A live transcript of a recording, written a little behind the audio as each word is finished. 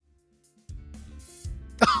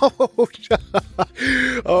Oh,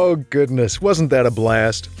 oh, goodness. Wasn't that a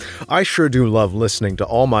blast? I sure do love listening to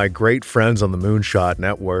all my great friends on the Moonshot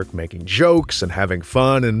Network making jokes and having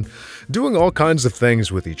fun and doing all kinds of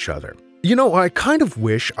things with each other. You know, I kind of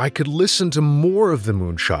wish I could listen to more of the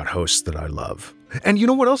Moonshot hosts that I love. And you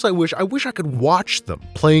know what else I wish? I wish I could watch them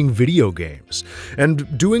playing video games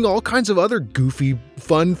and doing all kinds of other goofy,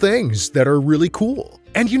 fun things that are really cool.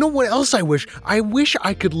 And you know what else I wish? I wish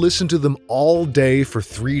I could listen to them all day for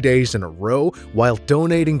 3 days in a row while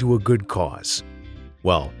donating to a good cause.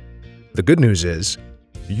 Well, the good news is,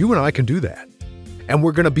 you and I can do that. And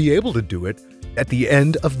we're going to be able to do it at the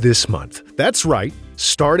end of this month. That's right,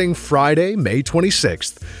 starting Friday, May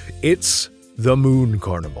 26th, it's the Moon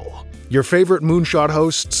Carnival. Your favorite Moonshot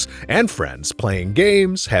hosts and friends playing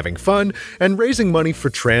games, having fun, and raising money for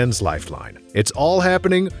Trans Lifeline. It's all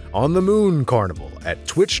happening on the Moon Carnival at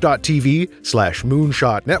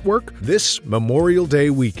twitch.tv/Moonshot Network this Memorial Day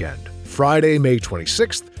weekend, Friday, May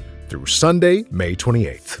 26th through Sunday, May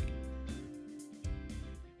 28th.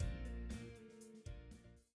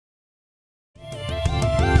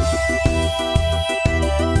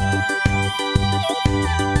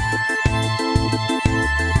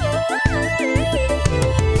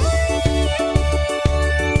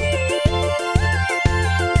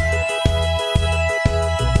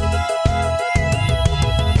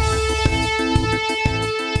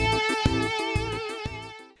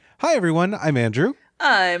 Hi, everyone. I'm Andrew.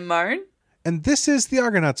 I'm Marn. And this is the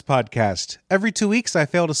Argonauts podcast. Every 2 weeks, I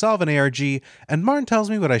fail to solve an ARG, and Marn tells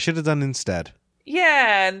me what I should have done instead.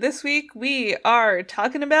 Yeah, and this week we are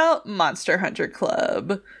talking about Monster Hunter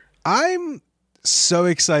Club. I'm so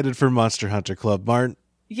excited for Monster Hunter Club, Marn.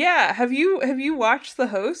 Yeah, have you watched The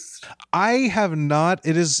Host? I have not.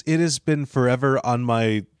 It has been forever on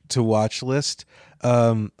my to-watch list.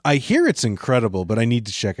 I hear it's incredible, but I need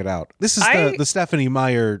to check it out. This is the Stephenie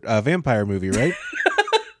Meyer vampire movie, right?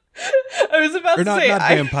 I was about to say... Not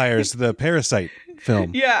vampires, the Parasite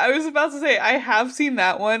film. Yeah, I was about to say, I have seen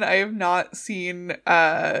that one. I have not seen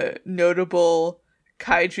notable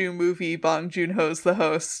kaiju movie Bong Joon-ho's The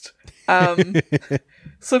Host. So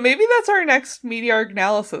maybe that's our next Meteor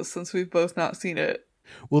analysis, since we've both not seen it.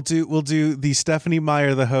 We'll do the Stephenie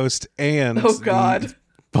Meyer The Host and the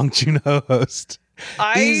Bong Joon-ho Host.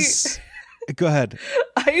 Go ahead.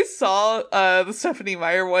 I saw the Stephenie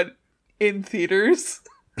Meyer one in theaters.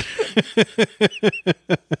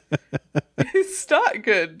 It's not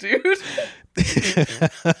good, dude.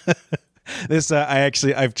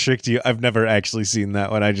 I've tricked you. I've never actually seen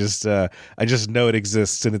that one. I just know it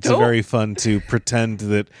exists, and it's very fun to pretend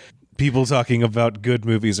that people talking about good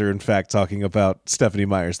movies are in fact talking about Stephenie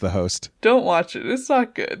Meyer's The Host. Don't watch it. It's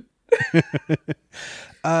not good.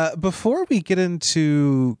 Before we get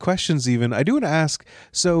into questions even, I do want to ask,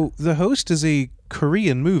 so The Host is a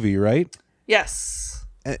Korean movie, right? Yes.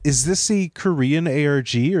 Is this a Korean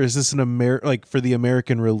ARG, or is this an for the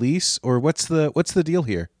American release, or what's the deal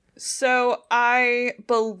here? So I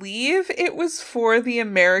believe it was for the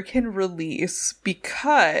American release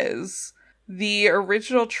because the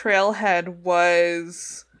original Trailhead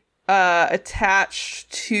was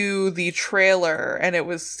attached to the trailer, and it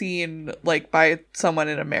was seen by someone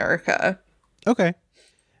in America. Okay,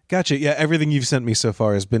 gotcha. Yeah, everything you've sent me so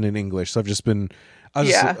far has been in English, so I was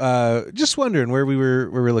just wondering where we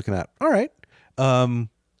were looking at. All right.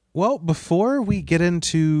 Well, before we get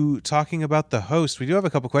into talking about The Host, we do have a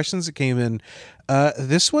couple questions that came in.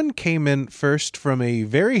 This one came in first from a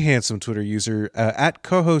very handsome Twitter user at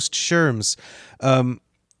co-host Sherms.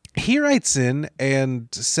 He writes in and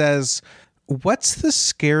says, "What's the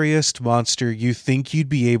scariest monster you think you'd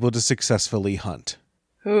be able to successfully hunt?"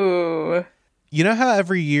 Ooh. You know how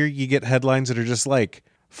every year you get headlines that are just like,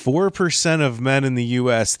 4% of men in the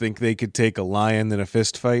U.S. think they could take a lion in a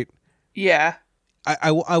fist fight? Yeah.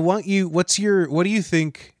 I want you, what do you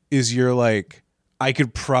think is your, I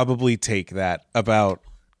could probably take that about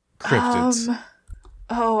cryptids?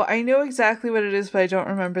 I know exactly what it is, but I don't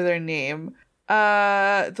remember their name.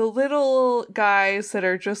 The little guys that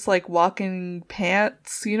are just walking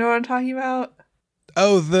pants. You know what I'm talking about?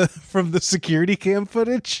 Oh, from the security cam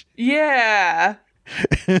footage? Yeah.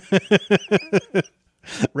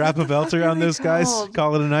 Wrap a belt around those guys,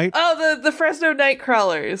 call it a night. Oh, the Fresno night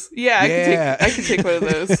crawlers. Yeah, I could take one of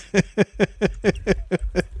those.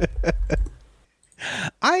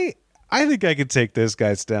 I think I could take those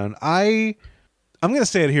guys down. I'm gonna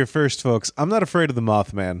say it here first, folks. I'm not afraid of the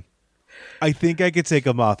Mothman. I think I could take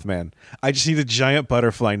a Mothman. I just need a giant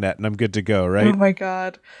butterfly net and I'm good to go, right? Oh my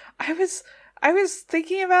god. I was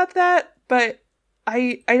thinking about that, but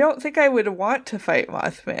I don't think I would want to fight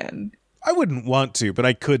Mothman. I wouldn't want to, but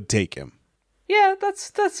I could take him. Yeah,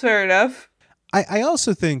 that's fair enough. I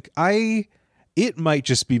also think it might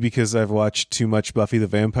just be because I've watched too much Buffy the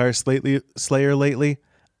Vampire Slayer lately.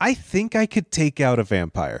 I think I could take out a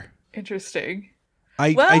vampire. Interesting.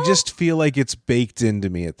 I just feel like it's baked into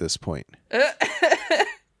me at this point.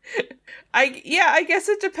 I guess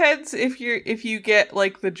it depends if you get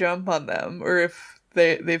like the jump on them or if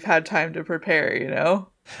they've had time to prepare, you know?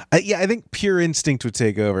 I think pure instinct would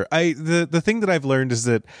take over. The thing that I've learned is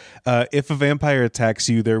that if a vampire attacks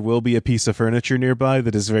you, there will be a piece of furniture nearby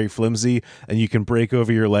that is very flimsy, and you can break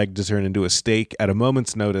over your leg to turn into a stake at a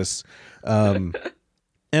moment's notice. And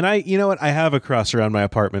you know what? I have a cross around my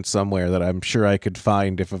apartment somewhere that I'm sure I could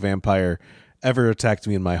find if a vampire ever attacked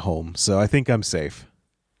me in my home. So I think I'm safe.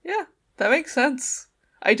 Yeah, that makes sense.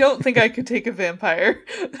 I don't think I could take a vampire.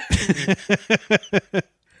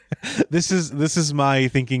 This is my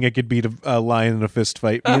thinking I could beat a lion in a fist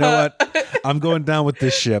fight. You know what? I'm going down with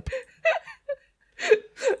this ship.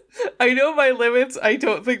 I know my limits. I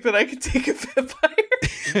don't think that I could take a vampire.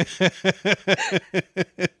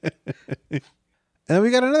 And then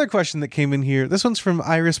we got another question that came in here. This one's from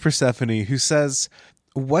Iris Persephone, who says,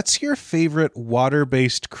 "What's your favorite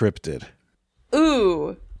water-based cryptid?"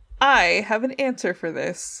 Ooh, I have an answer for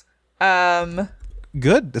this.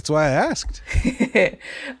 Good. That's why I asked.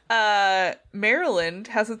 Maryland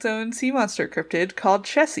has its own sea monster cryptid called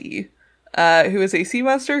Chessie, who is a sea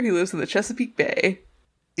monster who lives in the Chesapeake Bay.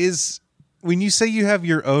 When you say you have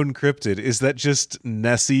your own cryptid, is that just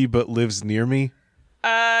Nessie but lives near me?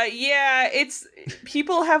 Yeah,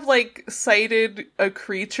 people have like sighted a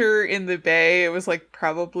creature in the bay. It was like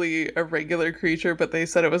probably a regular creature, but they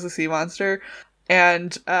said it was a sea monster.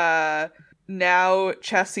 And now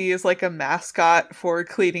Chessie is like a mascot for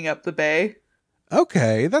cleaning up the bay.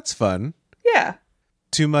 Okay, that's fun. Yeah.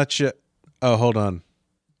 Too much. Oh, hold on.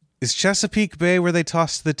 Is Chesapeake Bay where they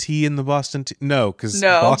tossed the tea in the Boston tea? No, because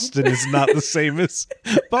Boston is not the same as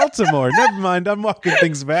Baltimore. Never mind. I'm walking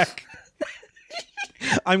things back.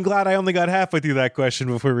 I'm glad I only got halfway through that question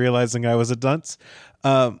before realizing I was a dunce.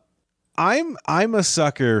 I'm a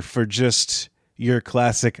sucker for just your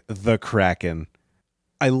classic the Kraken.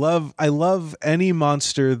 I love any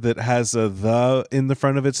monster that has a the in the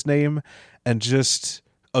front of its name, and just,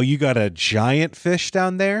 oh, you got a giant fish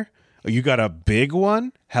down there? Oh, you got a big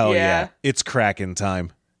one? Hell yeah. It's Kraken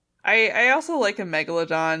time. I also like a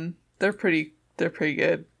megalodon. They're pretty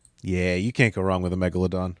good. Yeah, you can't go wrong with a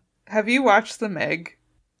megalodon. Have you watched The Meg?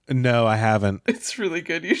 No, I haven't. It's really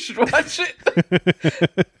good. You should watch it.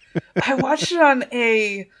 I watched it on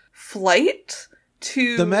a flight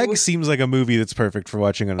to... The Meg seems like a movie that's perfect for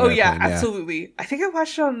watching on an airplane. Yeah, absolutely. I think I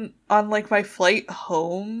watched it on like my flight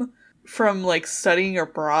home from like studying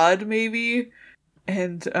abroad, maybe.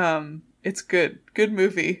 And it's good. Good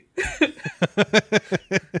movie.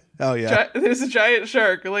 Oh, yeah. There's a giant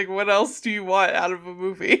shark. Like, what else do you want out of a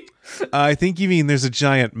movie? I think you mean there's a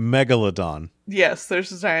giant megalodon. Yes,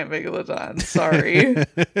 there's a giant megalodon. Sorry.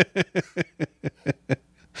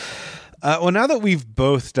 Well, now that we've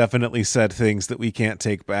both definitely said things that we can't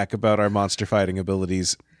take back about our monster fighting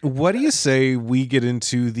abilities, what do you say we get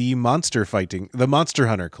into the Monster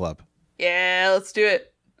Hunter Club? Yeah, let's do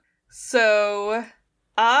it. So,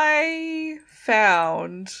 I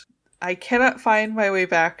cannot find my way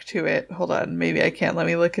back to it. Hold on, maybe I can. Let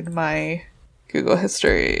me look at my Google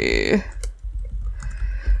history.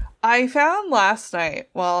 I found last night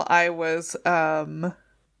while I was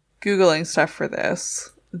Googling stuff for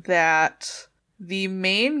this that the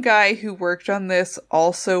main guy who worked on this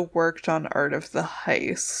also worked on Art of the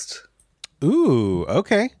Heist. Ooh,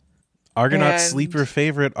 okay. Argonaut Sleeper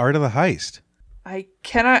favorite, Art of the Heist. I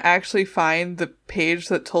cannot actually find the page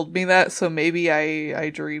that told me that, so maybe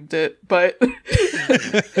I dreamed it, but...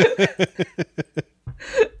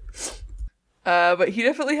 but he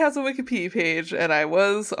definitely has a Wikipedia page, and I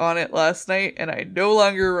was on it last night, and I no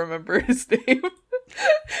longer remember his name.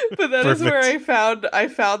 But that is where I found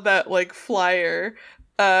that, like, flyer,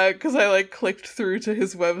 because I, like, clicked through to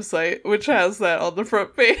his website, which has that on the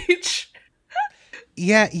front page.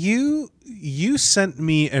 Yeah, you sent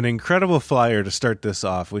me an incredible flyer to start this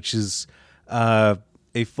off, which is a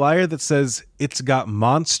flyer that says it's got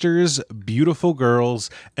monsters, beautiful girls,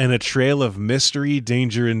 and a trail of mystery,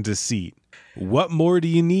 danger, and deceit. What more do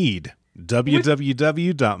you need?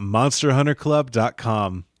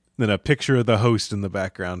 www.monsterhunterclub.com. Then a picture of the host in the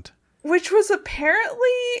background. Which was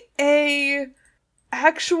apparently a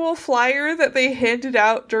actual flyer that they handed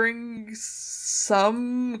out during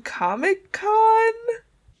some Comic-Con?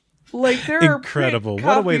 Like, there incredible. are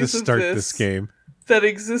what a way to start this game. That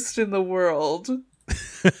exist in the world.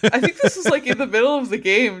 I think this was like in the middle of the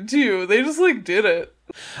game too. They just like did it.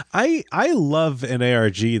 I love an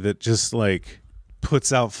ARG that just like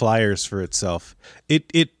puts out flyers for itself.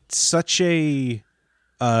 It's such a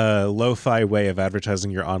lo-fi way of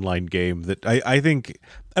advertising your online game that I think,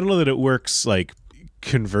 I don't know that it works like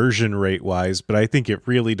conversion rate wise, but I think it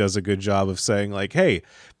really does a good job of saying like, hey,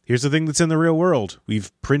 here's the thing that's in the real world.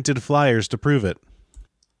 We've printed flyers to prove it.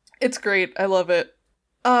 It's great. I love it.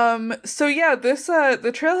 So yeah, this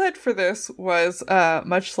the trailhead for this was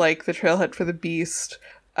much like the trailhead for the Beast.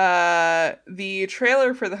 The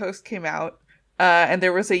trailer for the host came out, and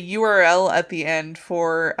there was a URL at the end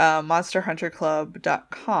for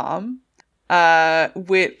monsterhunterclub.com,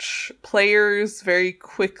 which players very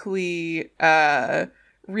quickly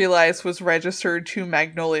realized was registered to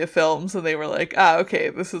Magnolia Films, and they were like,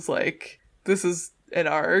 okay, this is an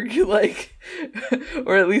ARG, like,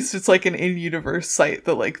 or at least it's like an in-universe site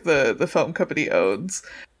that like the film company owns.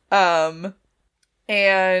 And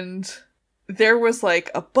there was like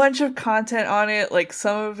a bunch of content on it, like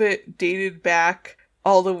some of it dated back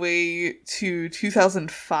all the way to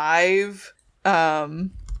 2005,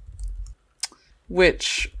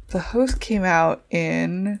 which the host came out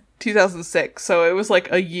in 2006, so it was like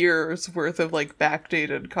a year's worth of like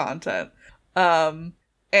backdated content.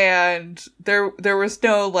 And there was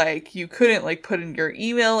no, like, you couldn't, like, put in your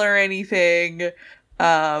email or anything.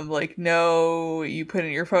 Like, no, you put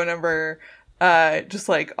in your phone number. Just,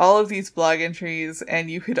 like, all of these blog entries. And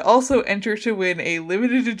you could also enter to win a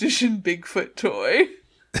limited edition Bigfoot toy.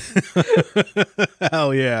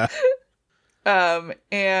 Hell yeah.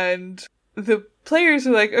 And the players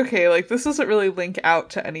are like, okay, like, this doesn't really link out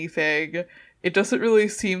to anything. It doesn't really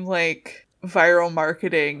seem like viral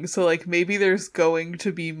marketing, so like maybe there's going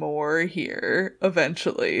to be more here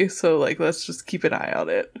eventually, so like let's just keep an eye on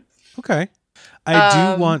it. Okay.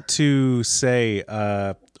 I do want to say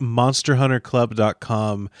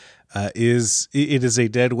monsterhunterclub.com is a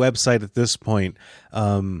dead website at this point.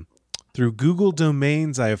 Through Google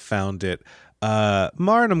Domains I have found it.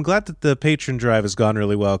 Marn, I'm glad that the patron drive has gone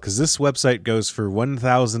really well, because this website goes for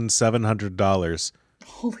 $1,700.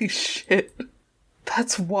 Holy shit.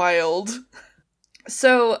 That's wild.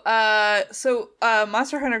 So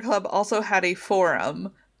Monster Hunter Club also had a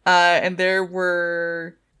forum, and there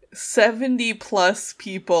were 70 plus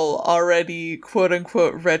people already quote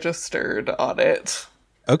unquote registered on it.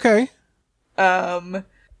 Okay. And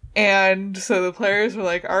so the players were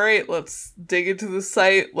like, all right, let's dig into the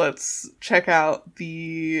site. Let's check out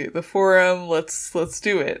the forum. Let's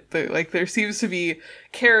do it. There seems to be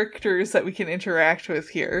characters that we can interact with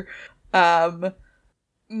here.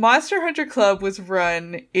 Monster Hunter Club was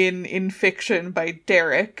run in fiction by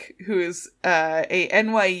Derek, who is a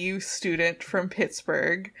NYU student from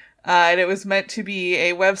Pittsburgh. And it was meant to be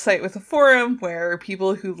a website with a forum where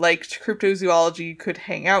people who liked cryptozoology could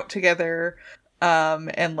hang out together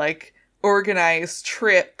and like organize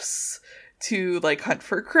trips to like hunt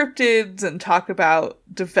for cryptids and talk about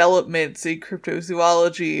developments in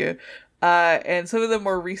cryptozoology. And some of the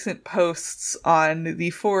more recent posts on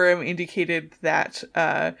the forum indicated that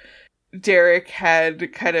Derek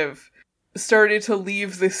had kind of started to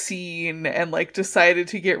leave the scene and like decided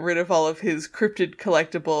to get rid of all of his cryptid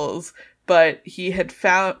collectibles, but he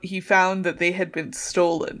found that they had been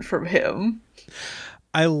stolen from him.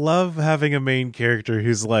 I love having a main character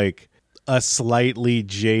who's like a slightly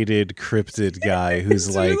jaded cryptid guy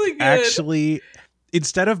who's like really actually,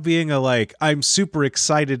 instead of being a like, I'm super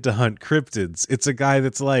excited to hunt cryptids, it's a guy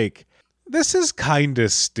that's like, this is kind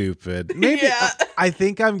of stupid. Maybe I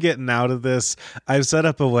think I'm getting out of this. I've set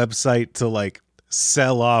up a website to like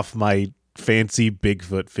sell off my fancy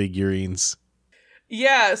Bigfoot figurines.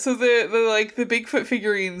 Yeah, so the Bigfoot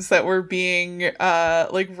figurines that were being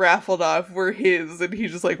like raffled off were his, and he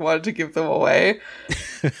just like wanted to give them away.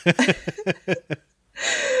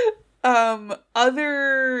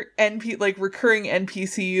 Other recurring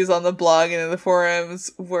NPCs on the blog and in the forums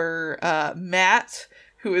were Matt,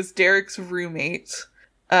 who is Derek's roommate,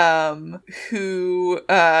 who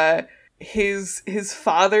his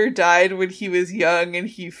father died when he was young, and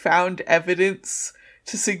he found evidence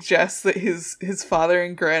to suggest that his father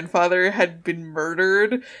and grandfather had been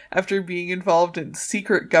murdered after being involved in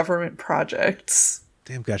secret government projects.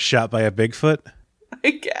 Damn, got shot by a Bigfoot? I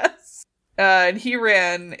guess. And he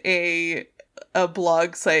ran a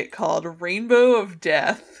blog site called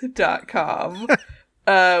rainbowofdeath.com,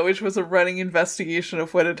 which was a running investigation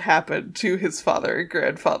of what had happened to his father and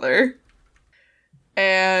grandfather.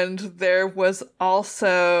 And there was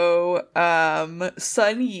also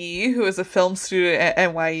Sun Yi, who is a film student at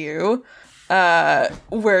NYU,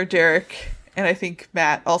 where Derek and I think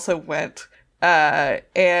Matt also went.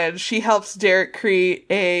 And she helps Derek create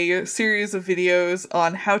a series of videos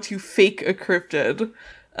on how to fake a cryptid,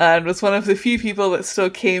 and was one of the few people that still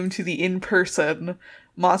came to the in-person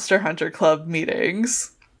Monster Hunter Club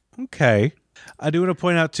meetings. Okay. I do want to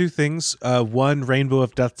point out two things. One,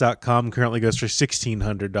 rainbowofdeath.com currently goes for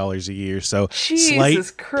 $1,600 a year, so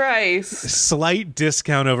Jesus Christ. Slight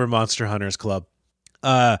discount over Monster Hunters Club.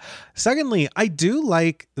 Secondly, I do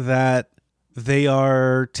like that they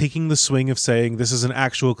are taking the swing of saying this is an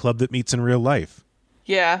actual club that meets in real life.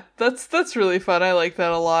 Yeah, that's really fun. I like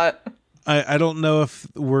that a lot. I don't know if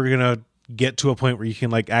we're going to get to a point where you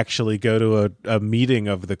can like actually go to a meeting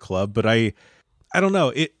of the club, but I don't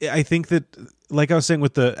know. I think that, like I was saying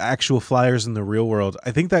with the actual flyers in the real world,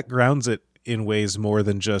 I think that grounds it in ways more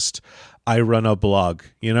than just I run a blog,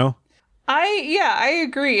 you know? I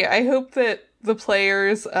agree. I hope that the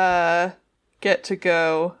players get to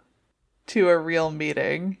go to a real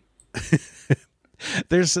meeting.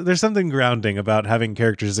 There's something grounding about having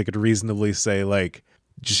characters that could reasonably say, like,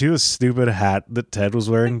 did you see the stupid hat that Ted was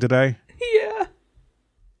wearing today? Yeah.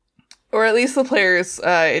 Or at least the players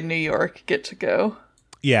in New York get to go.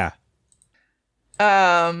 Yeah.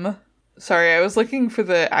 Sorry, I was looking for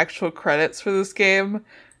the actual credits for this game.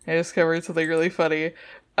 I discovered something really funny.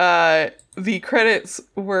 The credits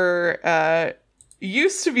were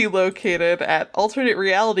used to be located at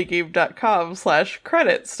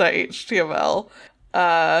alternaterealitygame.com/credits.html.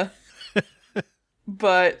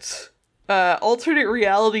 But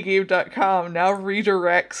alternaterealitygame.com now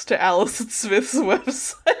redirects to Allison Smith's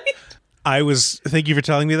website. Thank you for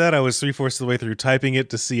telling me that. I was 3/4 of the way through typing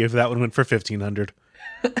it to see if that one went for $1,500.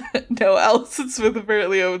 No, Allison Smith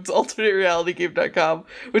apparently owns alternaterealitygame.com,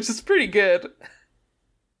 which is pretty good.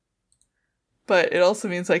 But it also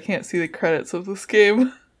means I can't see the credits of this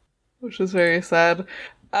game, which is very sad.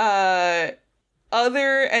 Other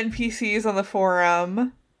NPCs on the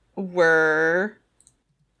forum were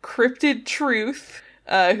Cryptid Truth,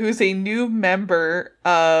 who's a new member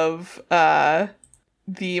of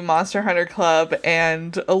the Monster Hunter Club,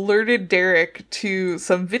 and alerted Derek to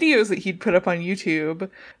some videos that he'd put up on YouTube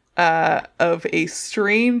of a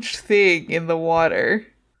strange thing in the water.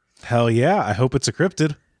 Hell yeah, I hope it's a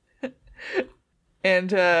cryptid.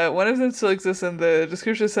 And one of them still exists, and the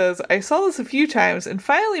description says, I saw this a few times and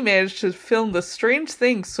finally managed to film the strange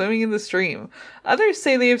thing swimming in the stream. Others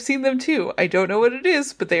say they have seen them too. I don't know what it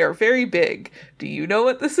is, but they are very big. Do you know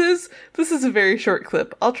what this is? This is a very short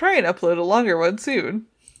clip. I'll try and upload a longer one soon.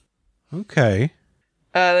 Okay.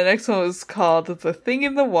 The next one was called The Thing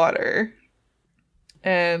in the Water.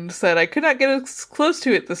 And said, I could not get as close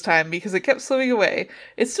to it this time because it kept swimming away.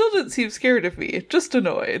 It still didn't seem scared of me, just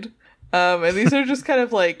annoyed. And these are just kind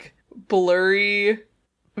of like blurry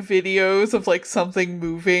videos of like something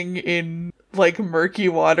moving in like murky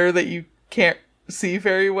water that you can't see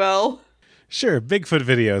very well. Sure, Bigfoot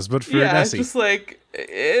videos, but for Nessie. Just like,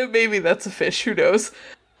 maybe that's a fish, who knows.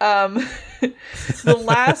 The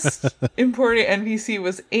last important NPC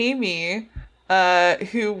was Amy,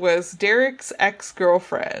 who was Derek's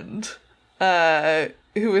ex-girlfriend,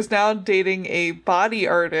 who is now dating a body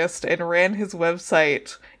artist and ran his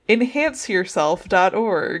website,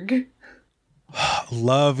 enhanceyourself.org.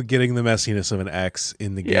 Love getting the messiness of an ex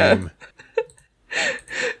in the game.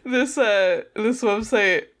 This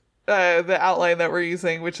website, the outline that we're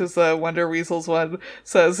using, which is the Wonder Weasels one,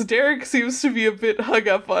 says Derek seems to be a bit hung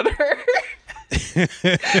up on her.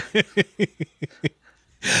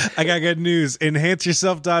 I got good news.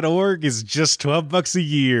 Enhanceyourself.org is just $12 a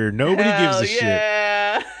year. Nobody gives a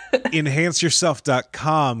shit.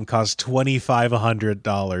 Enhanceyourself.com costs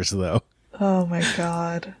 $2,500 though. Oh my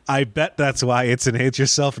god. I bet that's why it's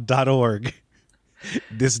enhanceyourself.org.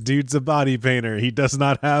 This dude's a body painter. He does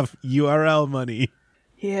not have URL money.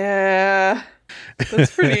 Yeah.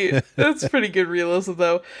 That's pretty good realism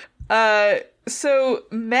though. So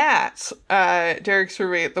Matt, Derek's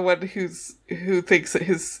roommate, the one who thinks that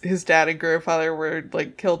his dad and grandfather were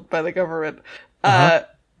like killed by the government,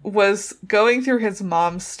 was going through his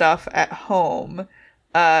mom's stuff at home,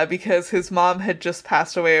 because his mom had just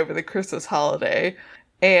passed away over the Christmas holiday,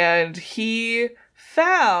 and he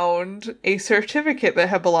found a certificate that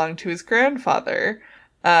had belonged to his grandfather,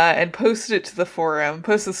 and posted it to the forum,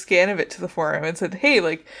 posted a scan of it to the forum, and said, hey,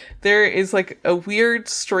 like, there is, like, a weird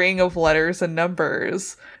string of letters and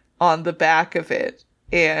numbers on the back of it,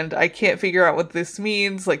 and I can't figure out what this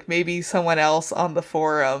means, like, maybe someone else on the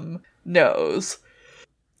forum knows.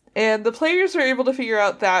 And the players were able to figure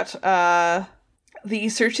out that, the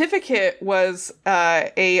certificate was,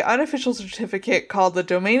 a unofficial certificate called the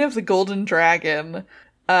Domain of the Golden Dragon,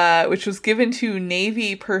 which was given to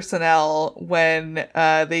Navy personnel when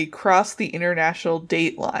they crossed the international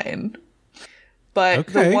date line. But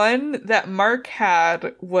the one that Mark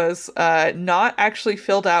had was not actually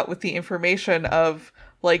filled out with the information of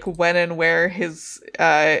like when and where his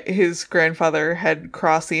grandfather had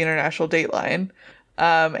crossed the international date line.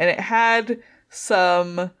 And it had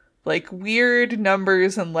some like weird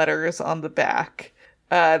numbers and letters on the back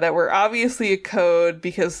that were obviously a code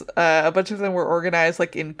because a bunch of them were organized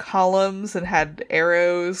like in columns and had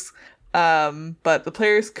arrows. But the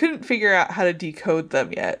players couldn't figure out how to decode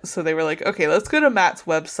them yet. So they were like, okay, let's go to Matt's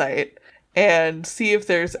website and see if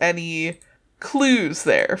there's any clues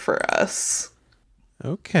there for us.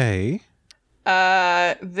 Okay.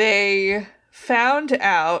 They found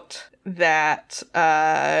out that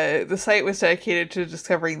the site was dedicated to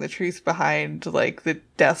discovering the truth behind like the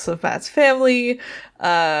deaths of Matt's family.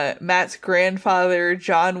 Matt's grandfather,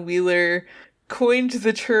 John Wheeler, coined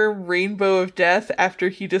the term Rainbow of Death after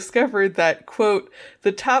he discovered that, quote,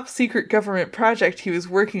 the top secret government project he was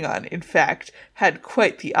working on, in fact, had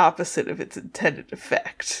quite the opposite of its intended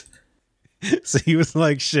effect. So he was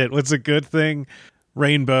like, shit, what's a good thing?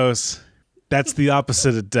 Rainbows. That's the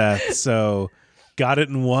opposite of death. So got it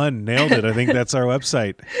in one. Nailed it. I think that's our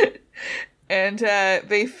website. And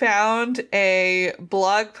they found a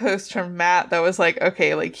blog post from Matt that was like,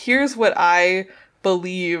 okay, like, here's what I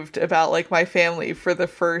believed about like my family for the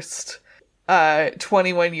first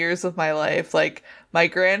 21 years of my life. Like, my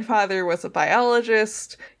grandfather was a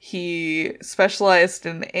biologist. He specialized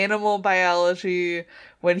in animal biology.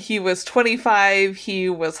 When he was 25, he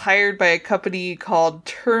was hired by a company called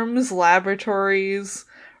Terms Laboratories,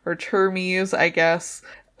 or Termes, I guess,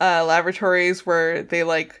 laboratories, where they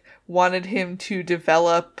like wanted him to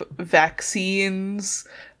develop vaccines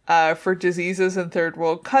for diseases in third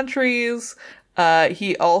world countries.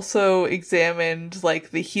 He also examined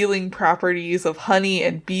like the healing properties of honey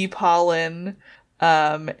and bee pollen.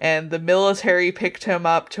 And the military picked him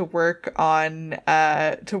up to work on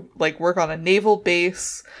a naval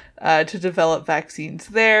base, to develop vaccines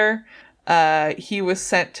there. He was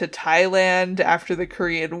sent to Thailand after the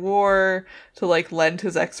Korean War to like lend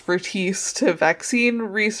his expertise to vaccine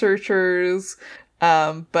researchers.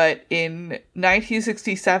 But in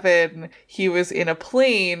 1967, he was in a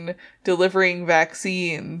plane delivering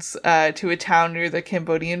vaccines to a town near the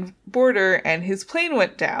Cambodian border, and his plane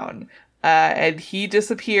went down. And he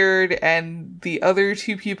disappeared, and the other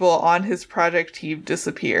two people on his project team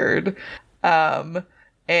disappeared.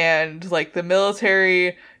 And, like, the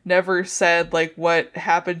military never said, like, what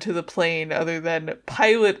happened to the plane other than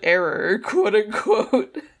pilot error, quote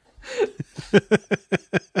unquote.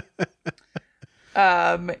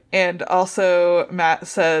 And also Matt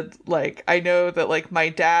said, like, I know that, like, my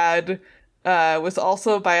dad was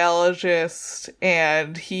also a biologist,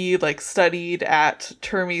 and he like studied at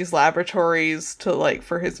Termes Laboratories to like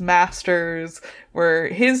for his master's, where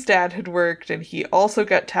his dad had worked, and he also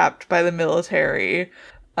got tapped by the military.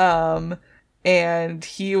 And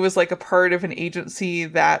he was like a part of an agency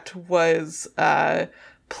that was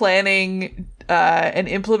planning and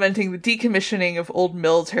implementing the decommissioning of old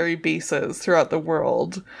military bases throughout the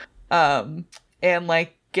world, and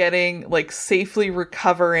like getting like safely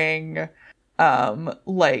recovering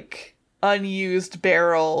like unused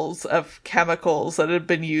barrels of chemicals that had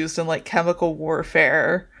been used in like chemical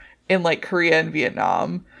warfare in like Korea and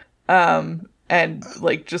Vietnam, and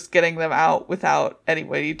like just getting them out without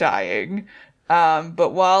anybody dying.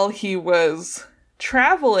 But while he was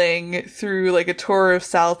traveling through like a tour of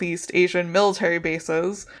Southeast Asian military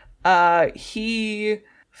bases, he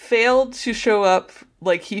failed to show up,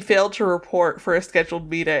 like he failed to report for a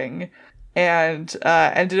scheduled meeting, and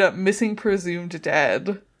ended up missing presumed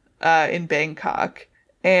dead in Bangkok.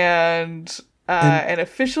 And an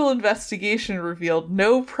official investigation revealed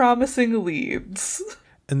no promising leads.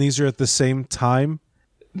 And these are at the same time?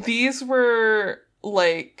 These were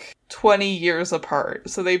like 20 years apart.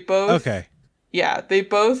 So they both... Okay. Yeah, they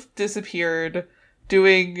both disappeared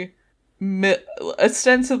doing...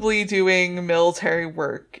 ostensibly doing military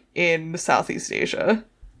work in Southeast Asia.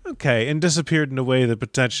 Okay, and disappeared in a way that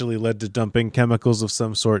potentially led to dumping chemicals of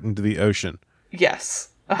some sort into the ocean. Yes.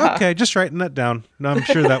 Okay, just writing that down. No, I'm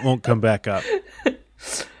sure that won't come back up.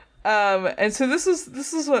 And so this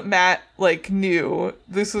is what Matt like knew.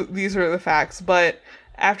 These are the facts. But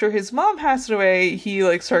after his mom passed away, he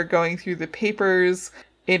like started going through the papers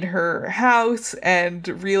in her house and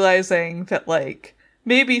realizing that like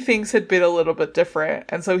maybe things had been a little bit different.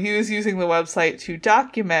 And so he was using the website to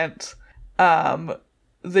document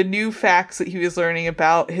the new facts that he was learning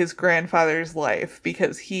about his grandfather's life,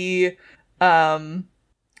 because he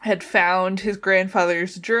had found his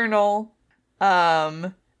grandfather's journal,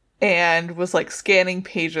 and was like scanning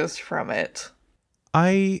pages from it.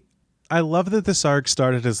 I love that this arc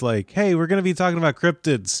started as like, hey, we're going to be talking about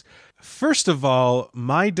cryptids. First of all,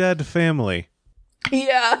 my dead family.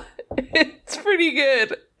 Yeah, it's pretty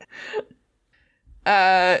good.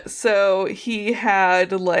 So he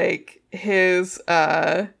had like his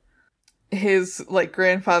like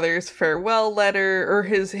grandfather's farewell letter, or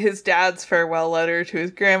his dad's farewell letter to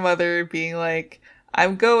his grandmother, being like,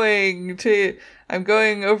 I'm going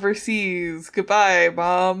overseas. Goodbye,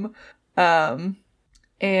 Mom.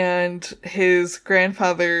 And his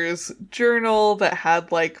grandfather's journal that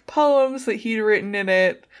had like poems that he'd written in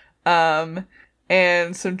it. And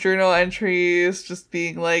some journal entries just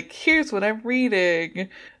being like, here's what I'm reading.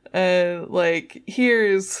 Like,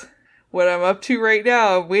 here's what I'm up to right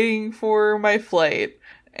now. I'm waiting for my flight.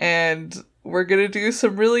 And we're gonna do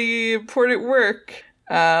some really important work.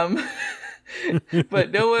 But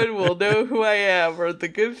no one will know who I am or the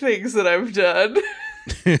good things that I've done.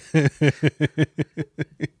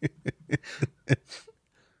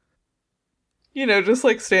 You know, just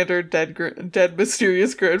like standard dead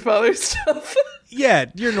mysterious grandfather stuff. Yeah,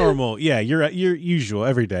 you're normal. Yeah, you're usual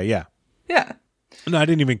every day. Yeah. Yeah. No, I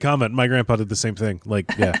didn't even comment. My grandpa did the same thing.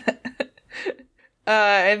 Like, yeah.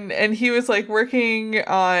 And he was like working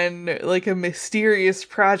on like a mysterious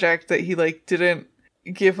project that he like didn't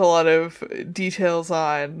give a lot of details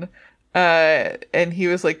on. And he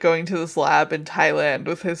was like going to this lab in Thailand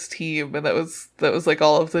with his team, and that was like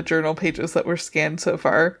all of the journal pages that were scanned so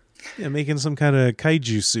far. Yeah, making some kind of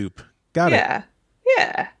kaiju soup. Got it.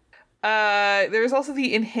 Yeah. There's also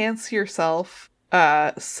the Enhance Yourself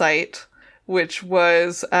site, which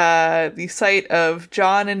was the site of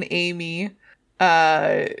John and Amy,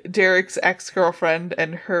 Derek's ex-girlfriend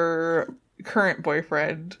and her current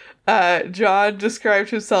boyfriend. John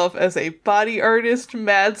described himself as a body artist,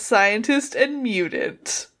 mad scientist, and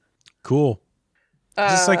mutant. Cool.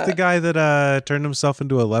 Just like the guy that turned himself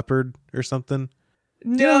into a leopard or something.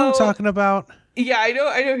 No. Do you know what I'm talking about? Yeah, I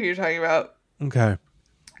know who you're talking about. Okay.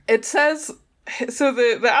 It says, so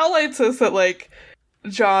the outline says that like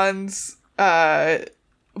John's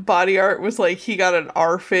body art was like he got an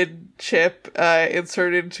ARFID chip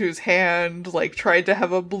inserted into his hand, like tried to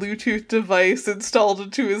have a Bluetooth device installed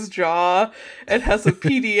into his jaw, and has a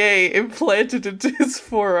PDA implanted into his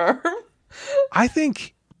forearm. I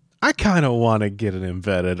think I kind of want to get an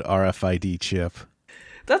embedded RFID chip.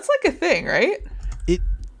 That's like a thing, right?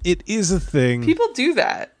 It is a thing. People do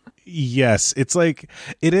that. Yes, it's like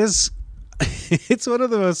it is. It's one of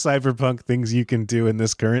the most cyberpunk things you can do in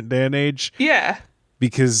this current day and age. Yeah.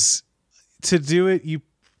 Because to do it, you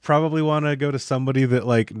probably want to go to somebody that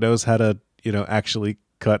like knows how to, actually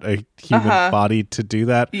cut a human body to do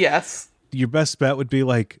that. Yes. Your best bet would be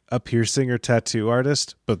like a piercing or tattoo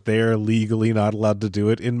artist, but they're legally not allowed to do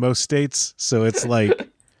it in most states. So it's like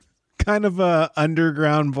kind of a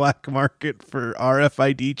underground black market for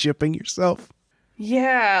RFID chipping yourself.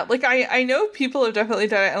 Yeah, like I know people have definitely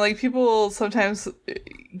done it, and like people sometimes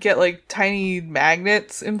get like tiny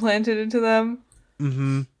magnets implanted into them.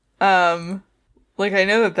 Mm-hmm. Like I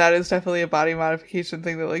know that is definitely a body modification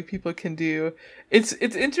thing that like people can do. It's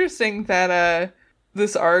interesting that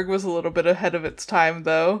this ARG was a little bit ahead of its time,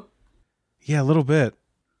 though. Yeah, a little bit.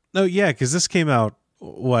 No, yeah, because this came out,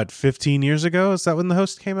 what, 15 years ago? Is that when the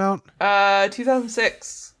host came out?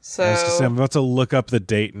 2006. So I was gonna say, I'm about to look up the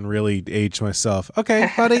date and really age myself. Okay,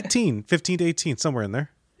 about 15 to 18, somewhere in there.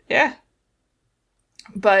 Yeah.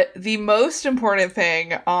 But the most important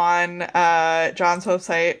thing on John's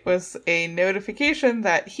website was a notification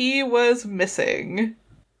that he was missing.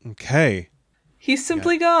 Okay. He's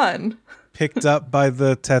simply gone. Picked up by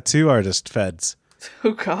the tattoo artist feds.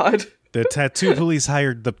 Oh, God. The tattoo police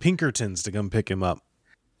hired the Pinkertons to come pick him up.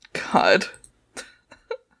 God.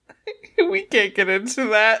 We can't get into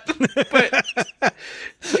that. But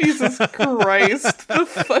Jesus Christ. The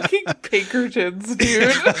fucking Pinkertons,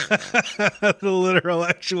 dude. The literal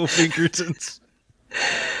actual Pinkertons.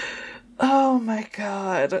 Oh my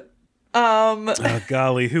God. Oh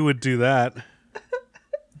golly, who would do that?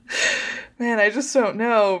 Man, I just don't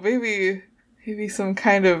know. Maybe some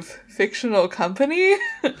kind of fictional company?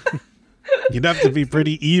 You'd have to be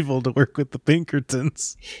pretty evil to work with the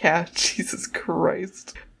Pinkertons. Yeah, Jesus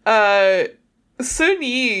Christ.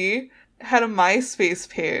 Sun-Yi had a MySpace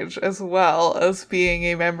page as well as being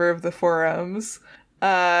a member of the forums.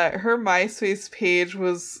 Her MySpace page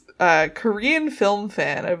was Korean film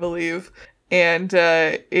fan, I believe. And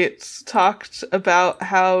it talked about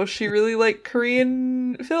how she really liked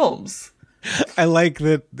Korean films. I like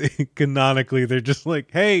that canonically they're just like,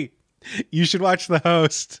 hey, You should watch The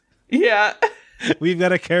Host. Yeah. We've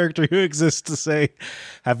got a character who exists to say,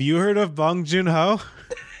 have you heard of Bong Joon-ho?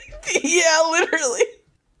 Yeah, literally.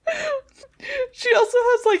 She also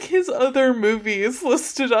has like his other movies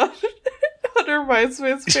listed on her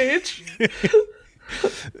MySpace page.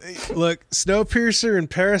 Look, Snowpiercer and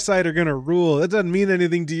Parasite are gonna rule. That doesn't mean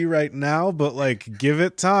anything to you right now, but like, give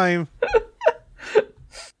it time.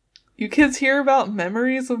 You kids hear about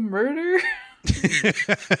Memories of Murder?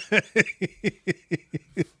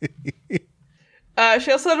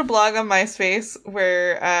 She also had a blog on MySpace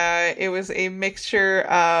where it was a mixture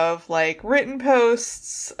of like written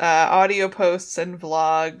posts, audio posts, and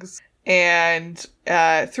vlogs. And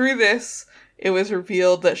through this, it was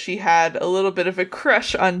revealed that she had a little bit of a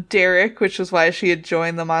crush on Derek, which is why she had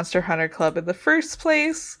joined the Monster Hunter Club in the first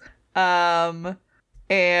place. And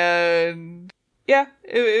yeah,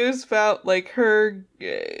 it was about like her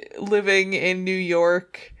living in New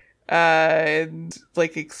York and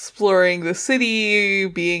like exploring the city,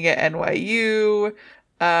 being at NYU,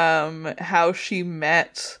 how she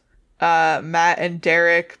met Matt and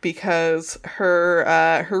Derek because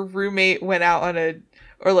her roommate went out on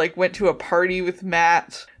went to a party with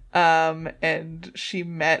Matt, and she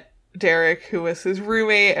met Derek, who was his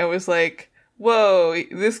roommate, and was like, whoa,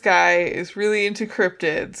 this guy is really into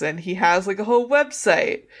cryptids and he has like a whole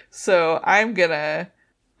website, so I'm gonna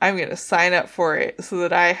sign up for it so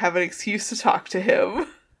that I have an excuse to talk to him.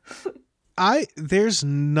 There's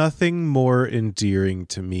nothing more endearing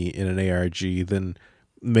to me in an ARG than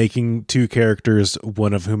making two characters,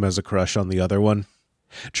 one of whom has a crush on the other one.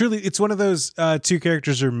 Truly, it's one of those two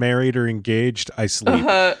characters are married or engaged, I sleep.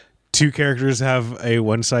 Two characters have a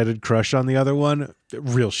one-sided crush on the other one.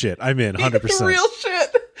 Real shit. I'm in, 100%. Real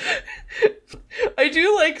shit. I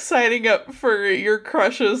do like signing up for your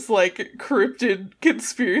crush's like cryptid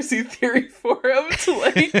conspiracy theory forum to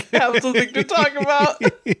like have something to talk about.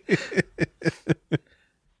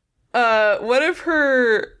 One of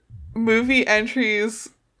her movie entries,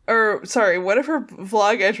 one of her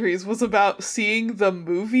vlog entries was about seeing the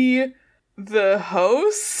movie The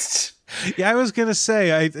Host. Yeah, I was going to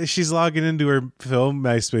say, she's logging into her film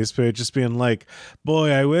MySpace page just being like,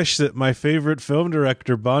 boy, I wish that my favorite film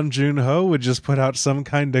director, Bong Joon-ho, would just put out some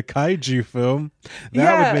kind of kaiju film.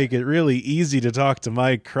 That would make it really easy to talk to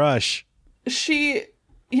my crush. She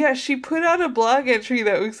put out a blog entry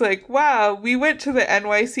that was like, wow, we went to the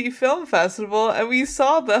NYC Film Festival and we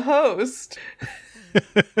saw The Host.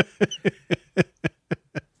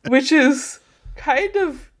 Which is kind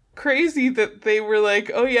of crazy that they were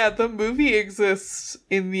like, oh yeah, the movie exists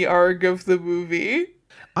in the ARG of the movie.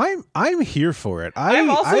 I'm here for it.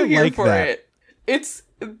 I'm also here like for that. it. It's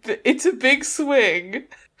a big swing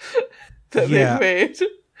that they made.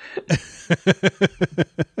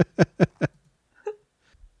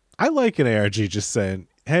 I like an ARG just saying,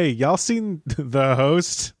 hey, y'all seen The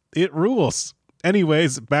Host? It rules.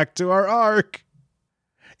 Anyways, back to our ARG.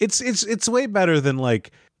 It's way better than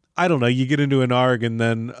like, I don't know, you get into an ARG and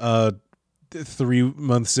then 3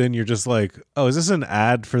 months in, you're just like, oh, is this an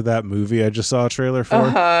ad for that movie I just saw a trailer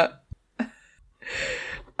for?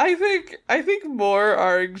 I think more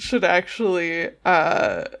ARG should actually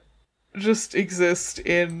just exist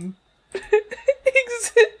in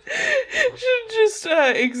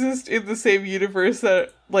exist in the same universe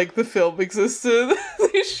that like the film existed.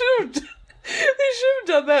 They should have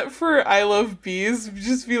done that for I Love Bees.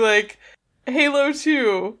 Just be like, Halo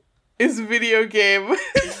 2 is a video game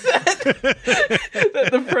that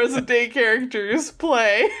the present day characters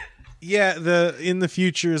play. Yeah, in the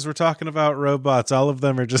future, as we're talking about robots, all of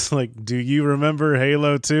them are just like, do you remember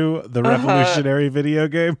Halo 2, the revolutionary video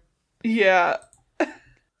game? Yeah.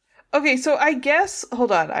 Okay, so I guess,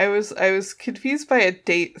 hold on, I was confused by a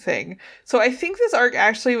date thing. So I think this arc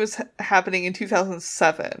actually was happening in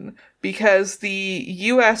 2007 because the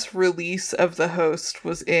US release of The Host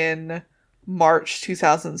was in March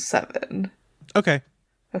 2007. Okay.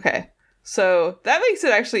 So that makes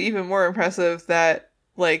it actually even more impressive that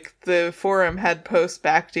like the forum had post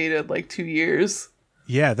backdated like 2 years.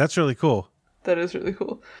 Yeah, that's really cool. That is really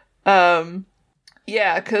cool.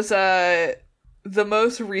 Yeah, because the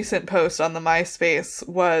most recent post on the MySpace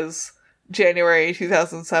was January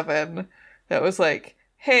 2007. That was like,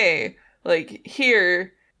 hey, like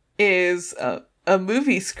here is a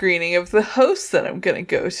movie screening of The Host that I'm gonna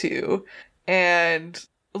go to, and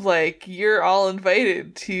like you're all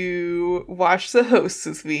invited to watch The Host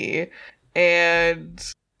with me, and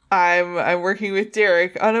I'm working with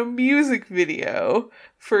Derek on a music video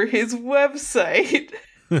for his website.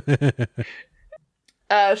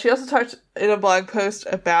 She also talked in a blog post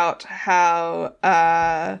about how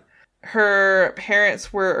her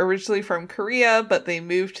parents were originally from Korea, but they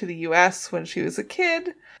moved to the US when she was a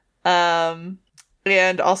kid.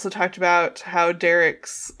 And also talked about how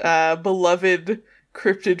Derek's beloved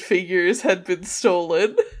cryptid figures had been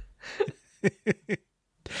stolen.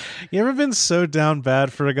 You ever been so down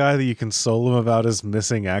bad for a guy that you console him about his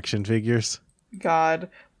missing action figures? God.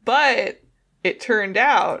 But it turned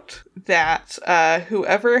out that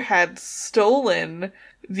whoever had stolen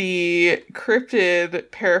the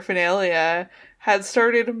cryptid paraphernalia had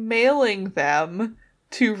started mailing them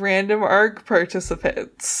to random ARG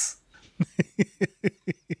participants.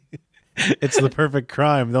 It's the perfect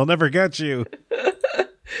crime. They'll never get you.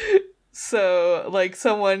 So, like,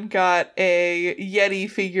 someone got a Yeti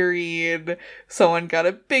figurine, someone got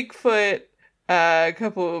a Bigfoot, a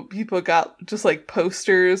couple of people got just, like,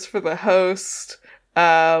 posters for the host,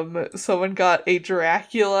 someone got a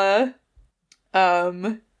Dracula,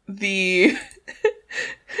 the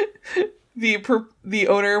the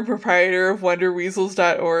owner and proprietor of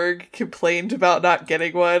WonderWeasels.org complained about not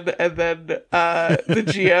getting one, and then the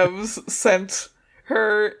GMs sent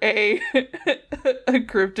her a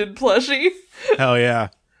cryptid plushie. Hell yeah.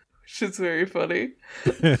 Which is very funny.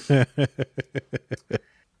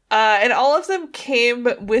 And all of them came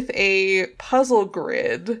with a puzzle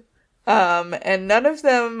grid. And none of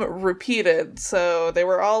them repeated, so they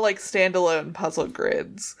were all like standalone puzzle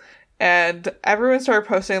grids. And everyone started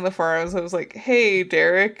posting in the forums. I was like, hey,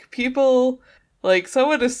 Derek, people, like,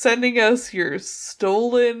 someone is sending us your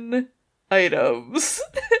stolen items.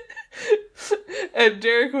 And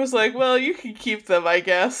Derek was like, well, you can keep them, I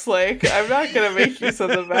guess. Like, I'm not going to make you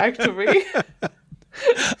send them back to me.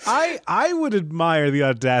 I would admire the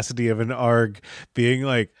audacity of an ARG being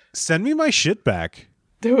like, send me my shit back.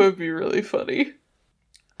 That would be really funny.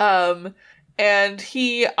 And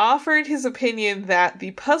he offered his opinion that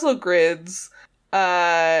the puzzle grids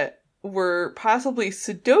were possibly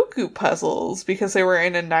Sudoku puzzles because they were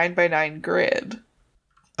in a 9x9 grid.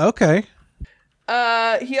 Okay.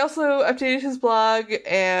 He also updated his blog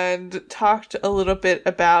and talked a little bit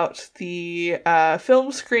about the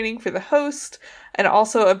film screening for the host and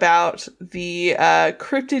also about the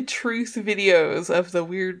Cryptid Truth videos of the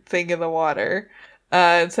weird thing in the water.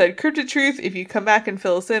 And said, Cryptid Truth, if you come back and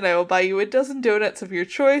fill us in, I will buy you a dozen donuts of your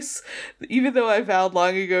choice, even though I vowed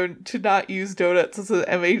long ago to not use donuts as an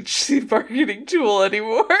MHC marketing tool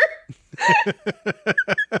anymore.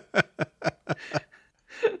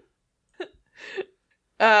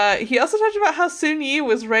 He also talked about how Sun Yi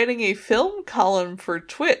was writing a film column for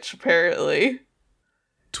Twitch, apparently.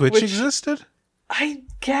 Twitch existed? I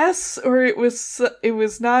guess, or it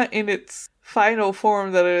was not in its final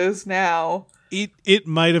form that it is now. It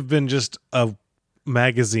might have been just a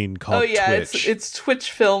magazine called Twitch. It's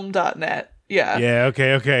twitchfilm.net. Yeah. Yeah,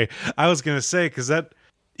 okay. I was going to say, because that,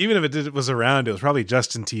 even if it was around, it was probably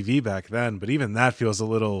Justin TV back then, but even that feels a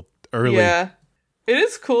little early. Yeah. It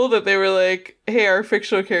is cool that they were like, hey, our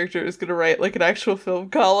fictional character is going to write like an actual film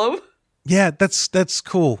column. Yeah, that's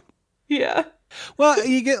cool. Yeah. Well,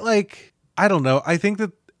 you get like, I don't know. I think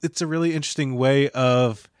that it's a really interesting way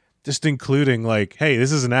of just including like, hey,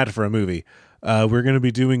 this is an ad for a movie. We're going to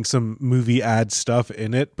be doing some movie ad stuff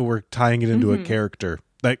in it, but we're tying it into a character.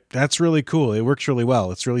 Like, that's really cool. It works really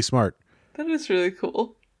well. It's really smart. That is really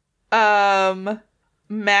cool.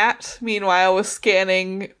 Matt, meanwhile, was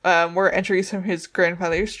scanning more entries from his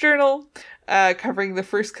grandfather's journal, covering the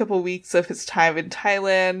first couple weeks of his time in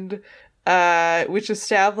Thailand, which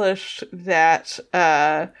established that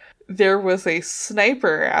there was a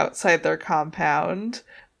sniper outside their compound.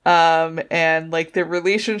 And like the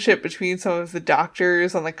relationship between some of the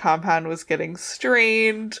doctors on the compound was getting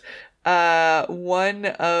strained. One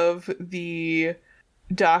of the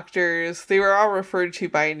doctors, they were all referred to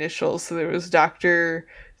by initials, so there was Dr.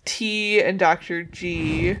 T and Dr.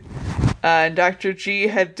 G. And Dr. G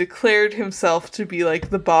had declared himself to be like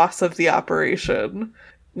the boss of the operation,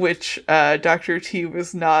 which Dr. T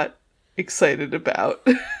was not excited about.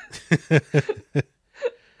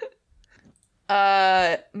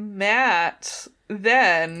 Matt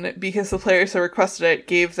then, because the players had requested it,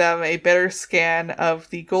 gave them a better scan of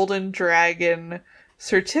the Golden Dragon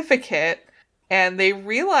certificate, and they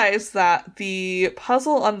realized that the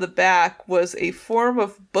puzzle on the back was a form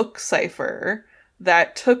of book cipher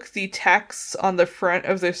that took the text on the front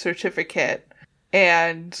of their certificate,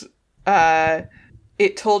 and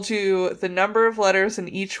it told you the number of letters in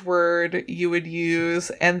each word you would use,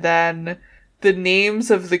 and then the names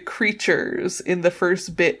of the creatures in the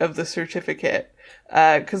first bit of the certificate.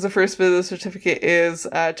 Because the first bit of the certificate is,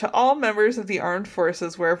 to all members of the armed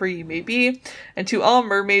forces, wherever you may be, and to all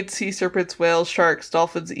mermaids, sea serpents, whales, sharks,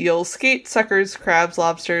 dolphins, eels, skates, suckers, crabs,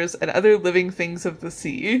 lobsters, and other living things of the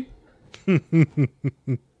sea.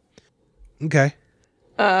 Okay.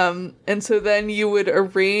 And so then you would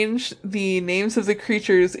arrange the names of the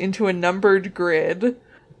creatures into a numbered grid,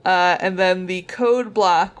 and then the code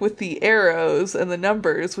block with the arrows and the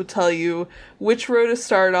numbers would tell you which row to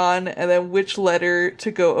start on, and then which letter to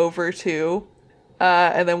go over to,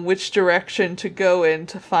 and then which direction to go in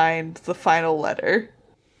to find the final letter.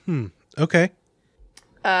 Okay.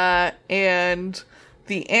 And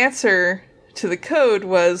the answer to the code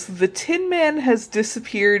was, the Tin Man has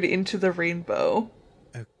disappeared into the rainbow.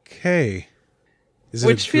 Okay. Is it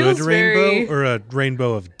Which a good feels rainbow very- or a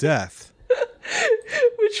rainbow of death?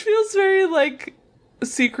 Which feels very like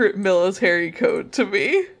secret military code to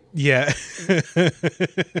me. Yeah.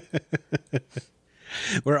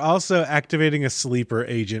 We're also activating a sleeper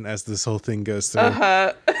agent as this whole thing goes through.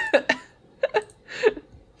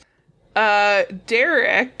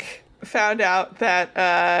 Derek found out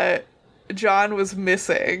that John was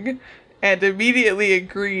missing and immediately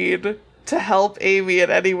agreed to help Amy in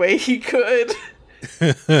any way he could.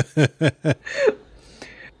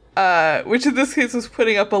 Which in this case was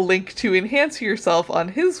putting up a link to enhance yourself on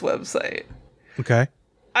his website. Okay.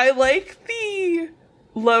 I like the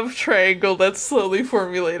love triangle that's slowly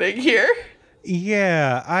formulating here.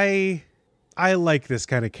 Yeah, I like this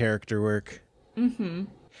kind of character work. Mm-hmm.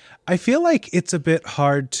 I feel like it's a bit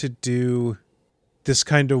hard to do this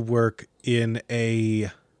kind of work in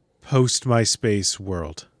a post MySpace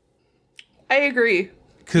world. I agree.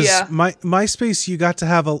 Because Yeah. MySpace, you got to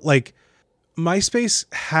have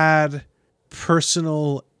MySpace had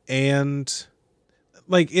personal and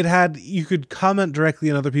you could comment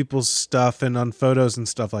directly on other people's stuff and on photos and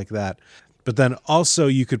stuff like that. But then also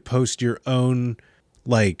you could post your own,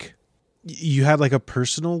 you had a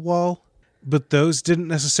personal wall, but those didn't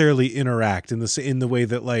necessarily interact in the way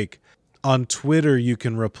that on Twitter you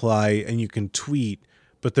can reply and you can tweet,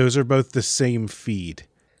 but those are both the same feed.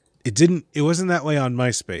 It wasn't that way on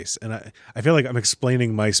MySpace. And I feel like I'm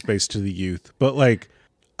explaining MySpace to the youth, but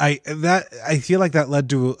I feel like that led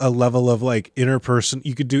to a level of interperson.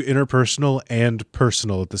 You could do interpersonal and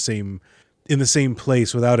personal in the same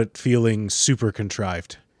place without it feeling super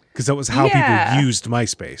contrived. Because that was how people used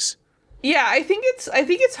MySpace. Yeah, I think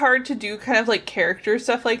it's hard to do kind of character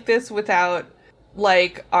stuff like this without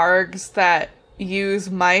ARGs that use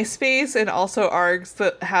MySpace and also ARGs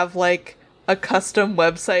that have a custom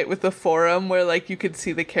website with a forum where you could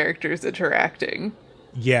see the characters interacting.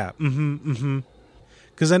 Yeah.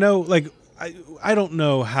 Because I know I don't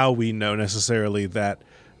know how we know necessarily that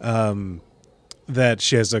that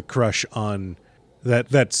she has a crush on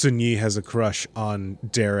that Sun Yi has a crush on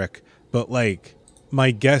Derek, but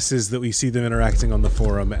my guess is that we see them interacting on the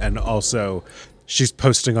forum, and also she's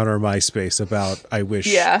posting on her MySpace about, I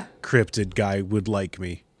wish cryptid guy would like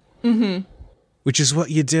me. Mm-hmm. Which is what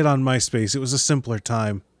you did on MySpace. It was a simpler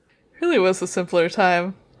time. It really was a simpler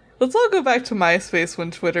time. Let's all go back to MySpace when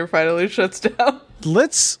Twitter finally shuts down.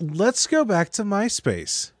 Let's go back to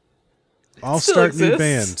MySpace. I'll still start exists. new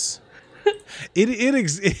bands.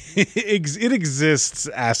 It exists,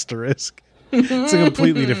 asterisk. It's a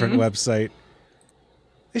completely different website.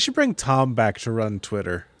 They should bring Tom back to run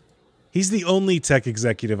Twitter. He's the only tech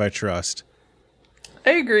executive I trust.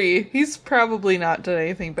 I agree. He's probably not done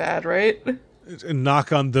anything bad, right?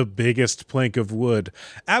 Knock on the biggest plank of wood.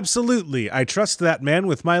 Absolutely. I trust that man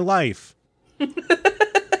with my life.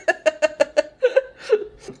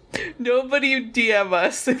 Nobody DM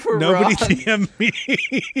us if we're Nobody wrong. DM me.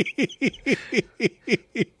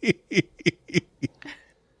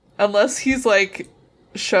 Unless he's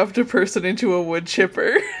shoved a person into a wood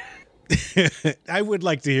chipper. I would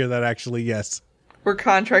like to hear that, actually, yes. Or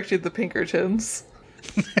contracted the Pinkertons.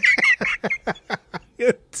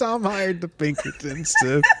 Tom hired the Pinkertons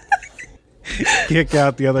to kick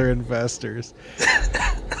out the other investors.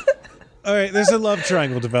 All right, there's a love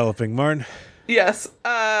triangle developing, Martin. Yes.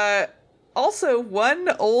 Also, one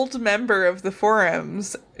old member of the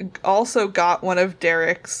forums also got one of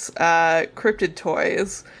Derek's cryptid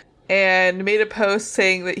toys and made a post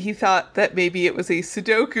saying that he thought that maybe it was a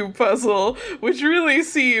Sudoku puzzle, which really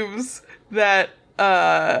seems that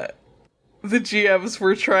the GMs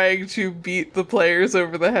were trying to beat the players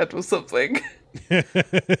over the head with something.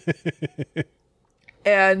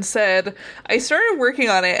 and said, I started working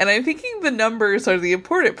on it and I'm thinking the numbers are the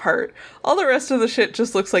important part. All the rest of the shit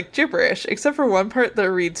just looks like gibberish, except for one part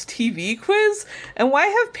that reads TV quiz. And why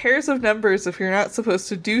have pairs of numbers if you're not supposed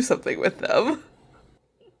to do something with them?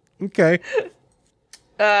 Okay.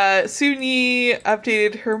 Soon-Yi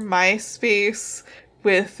updated her MySpace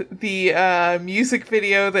with the music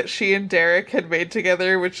video that she and Derek had made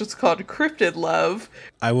together, which is called Cryptid Love.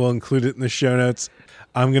 I will include it in the show notes.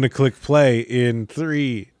 I'm going to click play in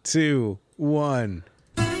 3, 2, 1.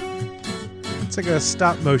 It's like a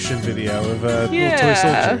stop motion video of little toy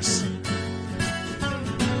soldiers.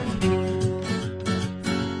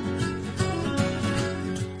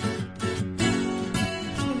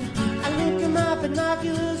 I look in my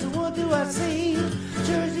binoculars and what do I see?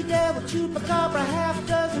 Jersey Devil, Chupacabra, half a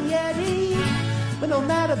dozen Yeti. But no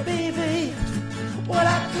matter, baby, what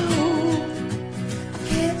I do, I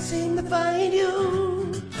can't seem to find you.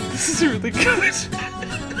 This is really good.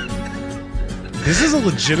 This is a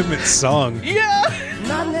legitimate song. Yeah!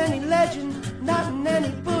 Not in any legend, not in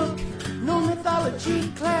any book, no mythology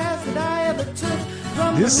class that I ever took.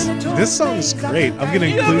 From This song's great. I'm gonna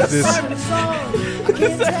include this.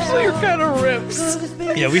 This actually kind of rips.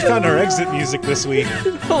 Yeah, we found our exit music this week.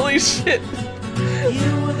 Holy shit.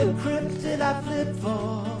 You were the cryptid I flipped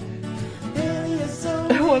for.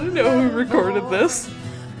 I want to know who recorded this.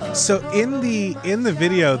 So in the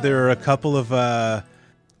video, there are a couple of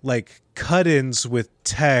like cut-ins with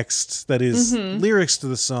text that is lyrics to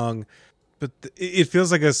the song, but it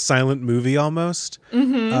feels like a silent movie almost.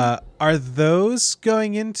 Are those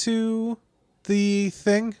going into the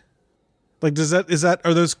thing? Like,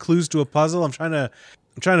 are those clues to a puzzle? I'm trying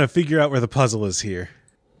to figure out where the puzzle is here.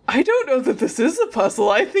 I don't know that this is a puzzle.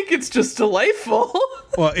 I think it's just delightful.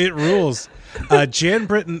 Well, it rules. Jan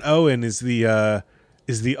Britton Owen is the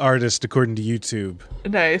artist according to YouTube.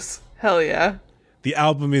 Nice. Hell yeah. The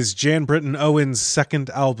album is Jan Britton Owen's second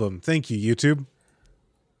album. Thank you, YouTube.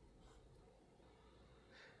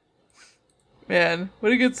 Man,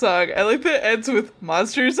 what a good song. I like that it ends with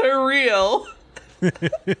 "Monsters are real."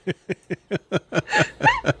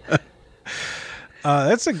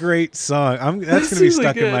 That's a great song. That's going to be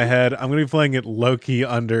stuck in my head. I'm going to be playing it low-key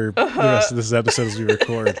under the rest of this episode as we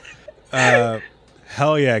record.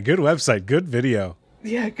 Hell yeah. Good website. Good video.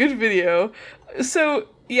 Yeah, good video. So,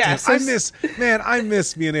 yeah. I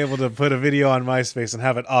miss being able to put a video on MySpace and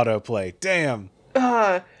have it autoplay. Damn.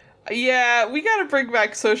 Yeah, we gotta bring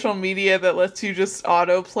back social media that lets you just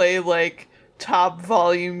autoplay, like, top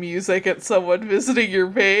volume music at someone visiting your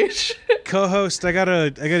page. Co-host, I got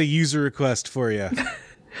a user request for you.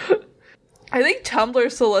 I think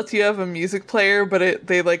Tumblr still lets you have a music player, but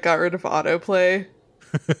they like got rid of autoplay.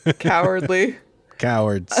 Cowardly.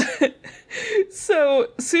 Cowards. So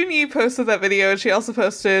Soon-Yi posted that video, and she also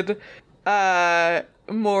posted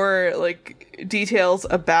more like details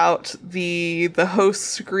about the host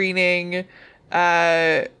screening,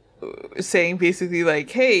 saying basically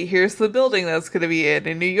like, hey, here's the building that's going to be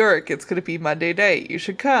in New York. It's going to be Monday night. You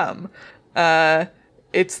should come.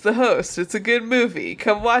 It's The Host. It's a good movie.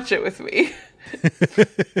 Come watch it with me.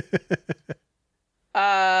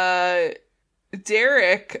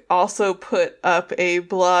 Derek also put up a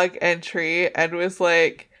blog entry and was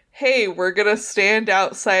like, hey, we're going to stand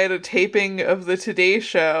outside a taping of the Today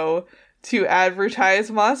Show to advertise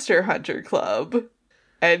Monster Hunter Club.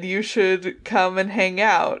 And you should come and hang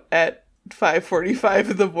out at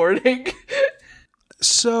 5:45 in the morning.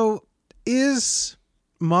 So, is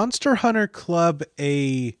Monster Hunter Club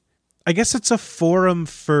I guess it's a forum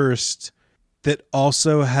first that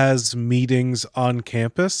also has meetings on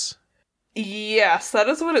campus? Yes, that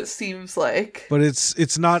is what it seems like. But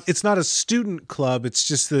it's not a student club. It's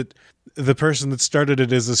just that the person that started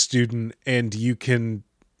it is a student, and you can.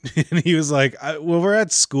 And he was like, "Well, we're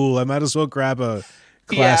at school. I might as well grab a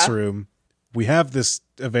classroom. Yeah. We have this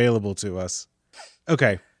available to us."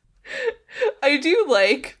 Okay. I do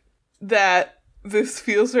like that this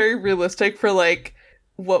feels very realistic for like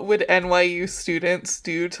what would NYU students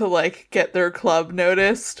do to like get their club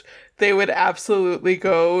noticed. They would absolutely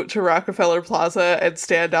go to Rockefeller Plaza and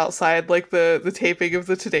stand outside like the taping of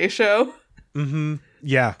the Today Show. Mm-hmm.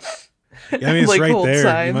 Yeah. I mean, it's like, right there.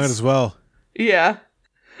 Signs. You might as well. Yeah.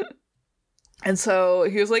 And so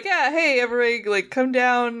he was like, yeah, hey, everybody, like, come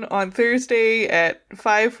down on Thursday at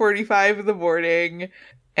 5:45 in the morning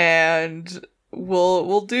and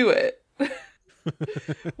we'll do it.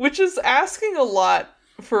 Which is asking a lot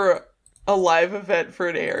for a live event for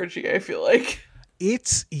an ARG, I feel like.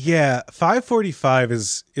 5:45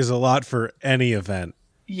 is a lot for any event.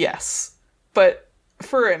 Yes. But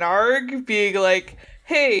for an ARG being like,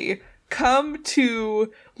 hey, come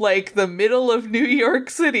to like the middle of New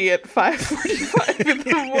York City at 5:45 in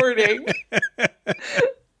the morning.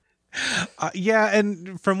 Yeah,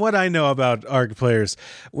 and from what I know about ARG players,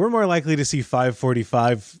 we're more likely to see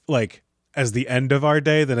 5:45 like as the end of our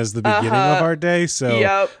day than as the beginning of our day. So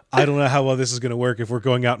Yep. I don't know how well this is going to work if we're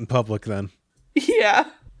going out in public then. Yeah.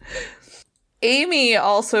 Amy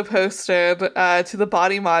also posted to the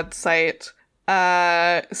Body Mod site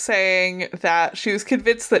saying that she was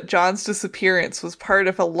convinced that John's disappearance was part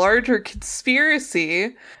of a larger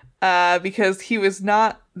conspiracy because he was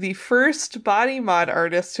not the first Body Mod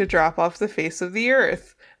artist to drop off the face of the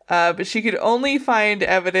earth. But she could only find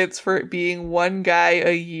evidence for it being one guy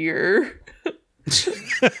a year.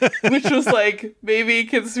 Which was like, maybe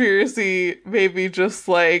conspiracy, maybe just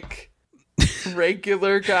like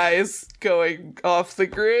regular guys going off the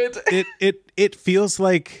grid. It feels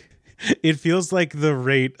like the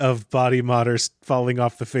rate of body modders falling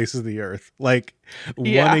off the face of the earth. Like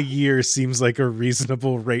one a year seems like a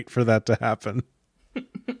reasonable rate for that to happen.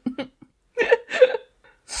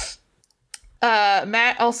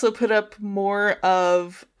 Matt also put up more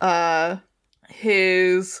of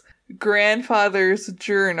his grandfather's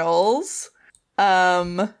journals.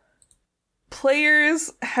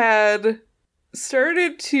 Players had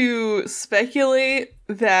started to speculate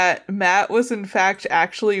that Matt was in fact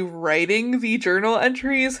actually writing the journal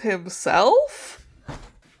entries himself.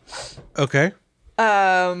 Okay.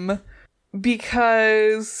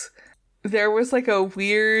 Because there was like a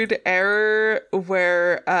weird error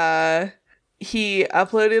where he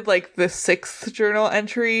uploaded like the 6th journal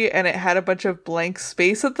entry and it had a bunch of blank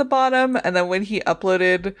space at the bottom, and then when he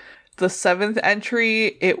uploaded the 7th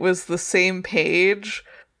entry it was the same page,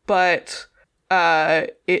 but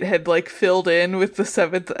it had like filled in with the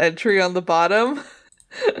 7th entry on the bottom.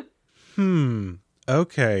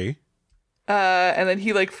 Okay. And then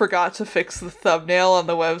he like forgot to fix the thumbnail on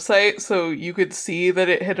the website so you could see that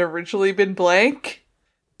it had originally been blank.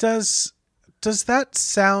 Does that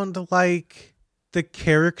sound like the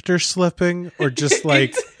character slipping or just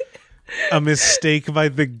like a mistake by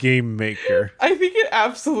the game maker? I think it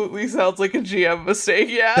absolutely sounds like a GM mistake,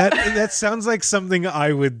 yeah. That sounds like something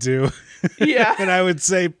I would do. Yeah. And I would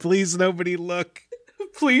say, please nobody look.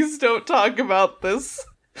 Please don't talk about this.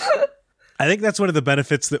 I think that's one of the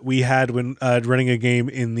benefits that we had when running a game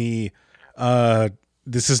in the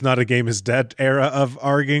this is not a game is dead era of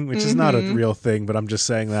ARGing, which is not a real thing, but I'm just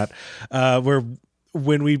saying that. Where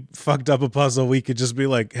when we fucked up a puzzle, we could just be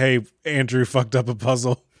like, hey, Andrew fucked up a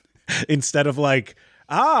puzzle. Instead of like,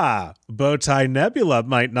 Bowtie Nebula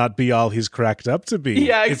might not be all he's cracked up to be.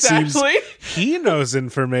 Yeah, exactly. It seems he knows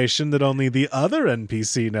information that only the other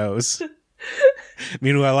NPC knows.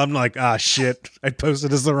 Meanwhile, I'm like, shit, I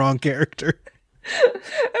posted as the wrong character.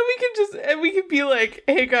 And we can be like,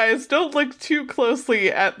 hey guys, don't look too closely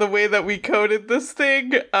at the way that we coded this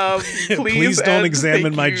thing. Please don't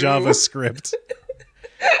examine my JavaScript.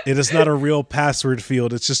 It is not a real password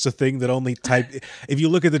field. It's just a thing that only if you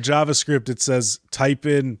look at the JavaScript, it says type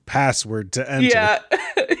in password to enter. Yeah,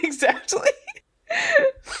 exactly.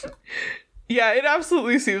 Yeah, it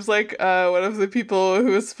absolutely seems like one of the people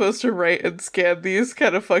who was supposed to write and scan these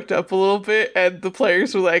kind of fucked up a little bit, and the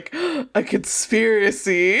players were like, a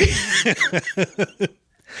conspiracy.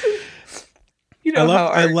 You know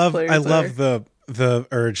I love the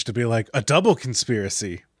urge to be like, a double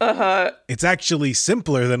conspiracy. It's actually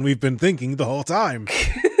simpler than we've been thinking the whole time.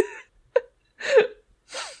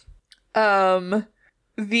 So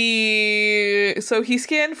he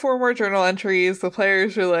scanned 4 more journal entries. The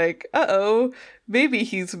players were like, uh-oh, maybe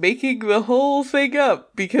he's making the whole thing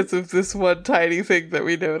up because of this one tiny thing that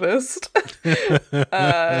we noticed.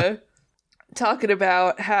 Talking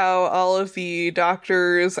about how all of the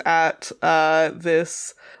doctors at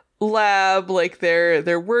this lab, like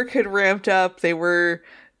their work had ramped up. They were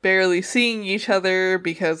barely seeing each other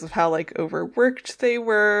because of how like overworked they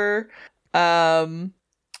were.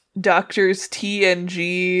 Doctors T and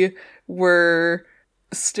G were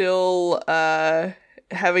still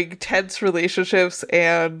having tense relationships,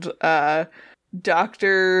 and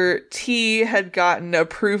Dr. T had gotten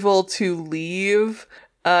approval to leave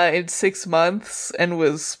in 6 months and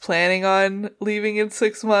was planning on leaving in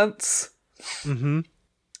 6 months.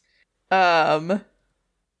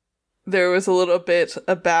 There was a little bit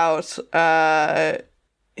about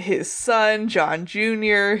his son, John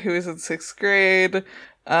Jr., who is in 6th grade.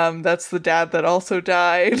 That's the dad that also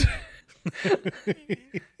died.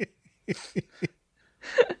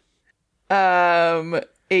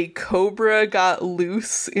 A cobra got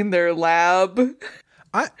loose in their lab.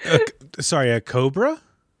 Sorry, a cobra?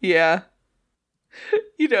 Yeah.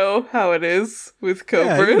 You know how it is with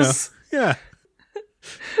cobras. Yeah.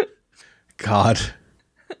 God.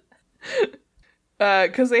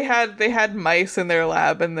 Because they had mice in their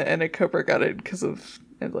lab, and a cobra got in because of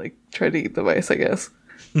and like tried to eat the mice, I guess.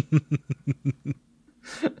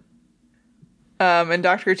 And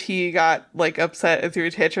Dr. T got like upset and threw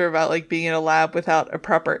a tantrum about like being in a lab without a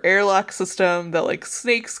proper airlock system that like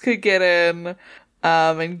snakes could get in.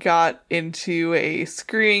 And got into a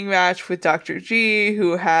screaming match with Dr. G,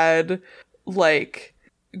 who had like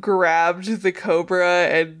grabbed the cobra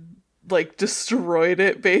and like destroyed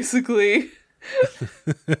it basically.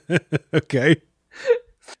 Okay.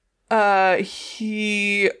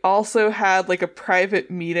 He also had like a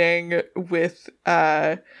private meeting with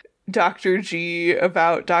Dr. G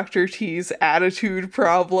about Dr. T's attitude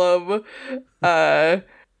problem,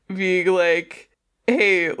 being like,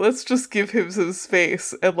 hey, let's just give him some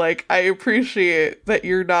space, and like, I appreciate that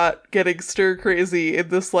you're not getting stir crazy in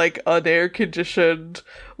this like unair conditioned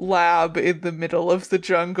lab in the middle of the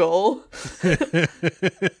jungle.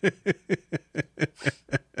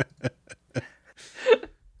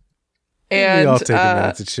 And we all take a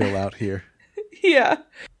minute to chill out here. Yeah.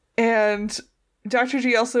 And Dr.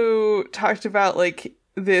 G also talked about like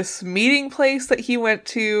this meeting place that he went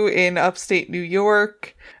to in upstate New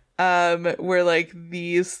York, where like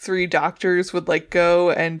these 3 doctors would like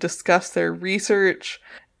go and discuss their research,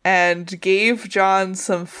 and gave John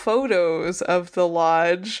some photos of the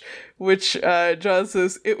lodge, which John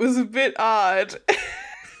says it was a bit odd.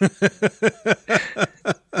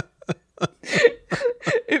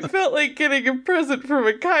 It felt like getting a present from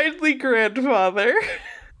a kindly grandfather.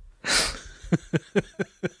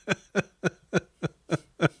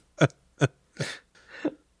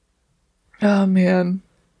 Oh, man.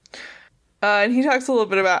 And he talks a little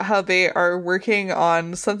bit about how they are working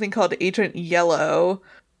on something called Agent Yellow,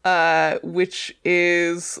 which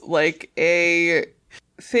is like a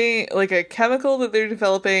thing, like a chemical that they're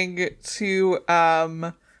developing to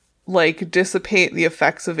like dissipate the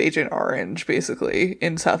effects of Agent Orange, basically,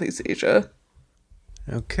 in Southeast Asia.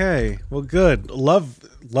 Okay, well, good. Love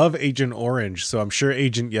Agent Orange, so I'm sure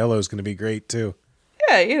Agent Yellow is going to be great too.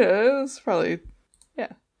 Yeah, it's probably,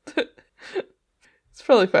 yeah, it's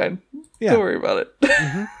probably fine. Yeah. Don't worry about it.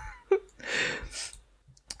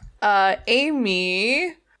 Mm-hmm.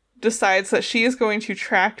 Amy decides that she is going to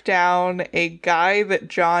track down a guy that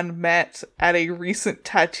John met at a recent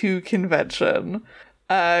tattoo convention,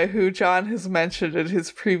 who John has mentioned in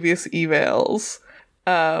his previous emails.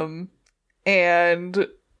 And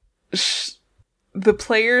the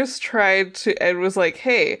players tried to, and was like,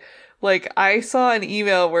 hey, like, I saw an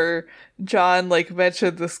email where John, like,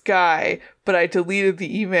 mentioned this guy, but I deleted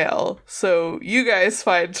the email, so you guys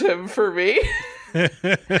find him for me.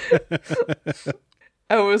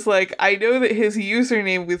 I was like, I know that his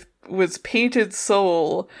username was Painted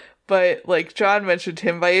Soul, but, like, John mentioned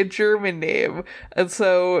him by a German name. And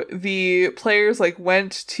so the players, like,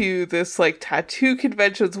 went to this, like, tattoo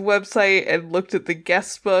convention's website and looked at the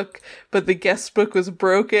guest book, but the guest book was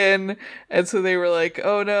broken. And so they were like,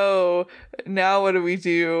 oh no, now what do we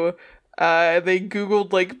do? They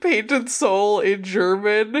Googled, like, Painted Soul in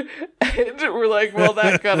German, and were like, well,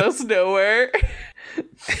 that got us nowhere.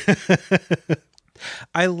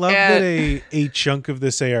 I love that a chunk of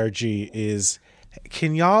this ARG is,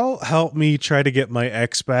 can y'all help me try to get my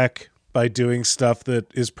ex back by doing stuff that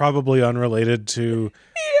is probably unrelated to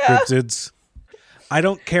cryptids? I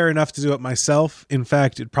don't care enough to do it myself. In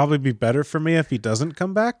fact, it'd probably be better for me if he doesn't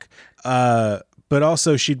come back. But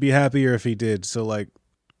also, she'd be happier if he did. So, like,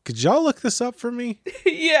 could y'all look this up for me?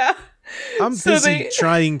 Yeah. I'm busy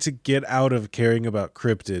trying to get out of caring about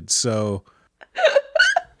cryptids, so...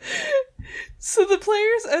 So the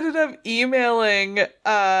players ended up emailing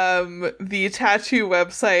the tattoo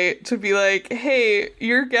website to be like, hey,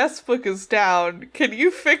 your guest book is down. Can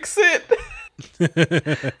you fix it?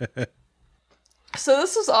 So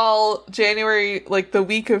this was all January, like the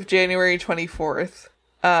week of January 24th,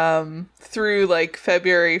 through like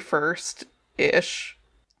February 1st-ish.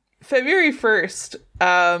 February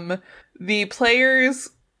 1st, the players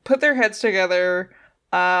put their heads together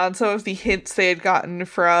on some of the hints they had gotten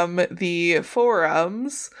from the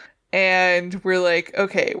forums, and we're like,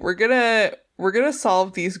 okay, we're gonna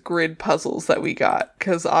solve these grid puzzles that we got,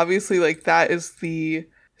 because obviously, like, that is the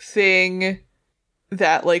thing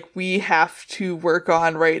that, like, we have to work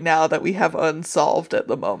on right now that we have unsolved at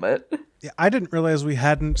the moment. Yeah, I didn't realize we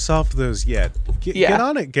hadn't solved those yet. Get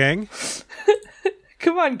on it, gang.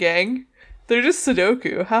 Come on, gang. They're just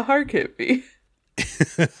Sudoku. How hard can it be?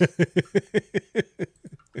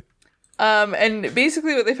 And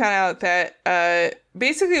basically what they found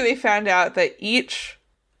out that, each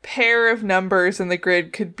pair of numbers in the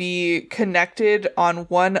grid could be connected on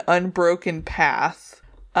one unbroken path.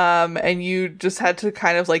 And you just had to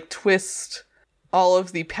kind of like twist all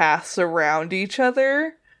of the paths around each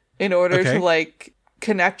other in order to like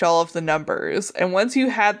connect all of the numbers. And once you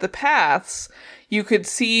had the paths, you could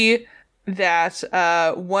see that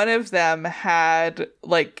one of them had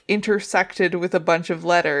like intersected with a bunch of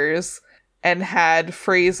letters and had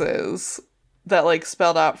phrases that like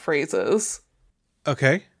spelled out phrases.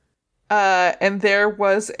 Okay. And there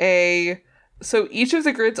was so each of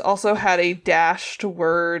the grids also had a dashed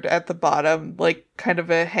word at the bottom, like kind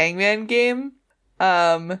of a hangman game.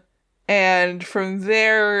 And from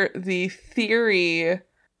there, the theory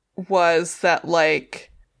was that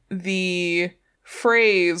like the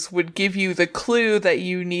phrase would give you the clue that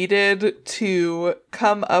you needed to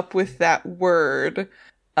come up with that word.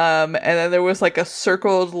 And then there was like a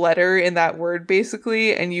circled letter in that word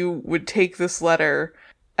basically, and you would take this letter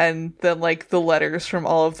and then like the letters from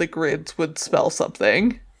all of the grids would spell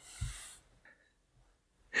something.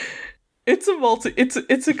 It's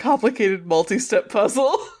a complicated multi-step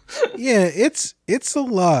puzzle. Yeah, it's a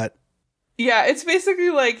lot. Yeah, it's basically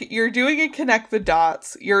like you're doing a connect the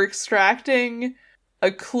dots. You're extracting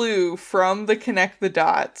a clue from the connect the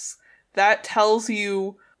dots. That tells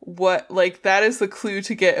you what, like, that is the clue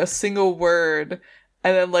to get a single word,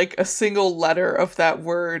 and then like a single letter of that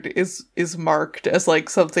word is marked as like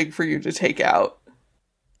something for you to take out.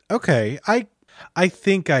 Okay, I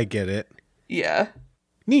think I get it. Yeah.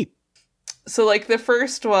 Neat. So like the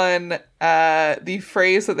first one, the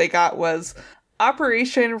phrase that they got was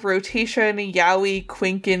Operation Rotation Yowie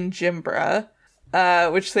Quinkin Jimbra,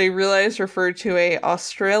 which they realized referred to a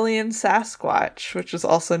Australian Sasquatch, which is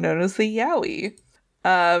also known as the Yowie.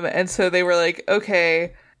 And so they were like,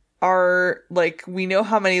 okay, we know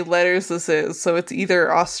how many letters this is, so it's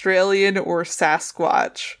either Australian or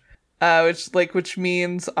Sasquatch, which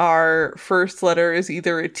means our first letter is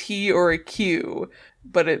either a T or a Q,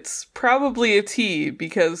 but it's probably a T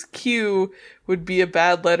because Q would be a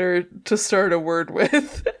bad letter to start a word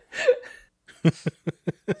with.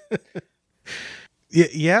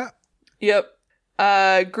 Yeah. Yep.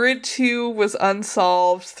 Grid 2 was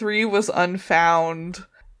unsolved. 3 was unfound.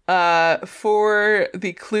 4,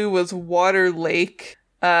 the clue was Water Lake.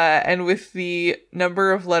 And with the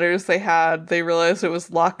number of letters they had, they realized it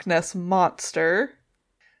was Loch Ness Monster.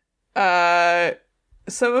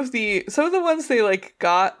 Some of the ones they like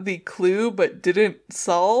got the clue but didn't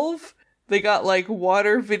solve. They got like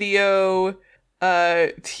water video,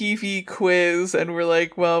 TV quiz, and we're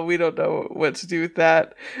like, well, we don't know what to do with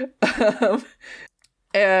that.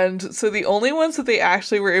 And so the only ones that they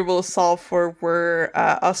actually were able to solve for were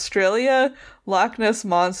Australia, Loch Ness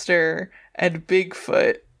Monster, and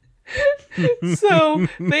Bigfoot. So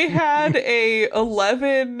they had a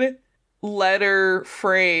 11 letter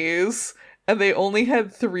phrase, and they only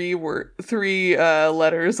had three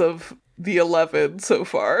letters of the 11 so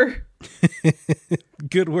far.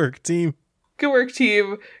 Good work, team. Good work,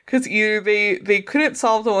 team. Because either they couldn't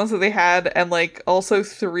solve the ones that they had, and like also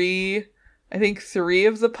three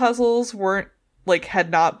of the puzzles weren't like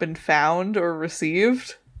had not been found or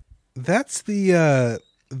received. That's the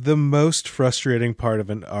most frustrating part of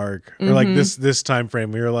an arc, or like this time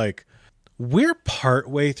frame. We were like, we're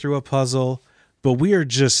partway through a puzzle, but we are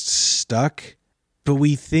just stuck. But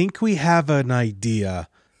we think we have an idea,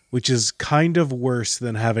 which is kind of worse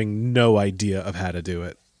than having no idea of how to do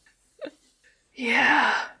it.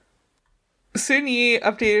 Yeah. Sun Yi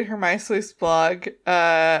updated her MySpace blog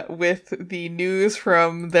with the news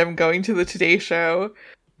from them going to the Today Show,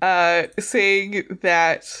 saying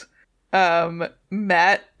that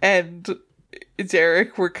Matt and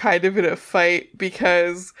Derek were kind of in a fight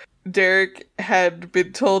because Derek had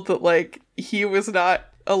been told that like he was not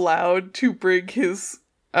allowed to bring his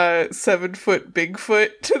 7-foot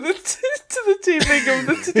Bigfoot to the taping of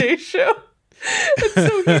the Today Show, and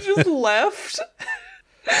so he just left.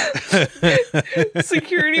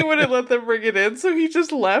 Security wouldn't let them bring it in, so he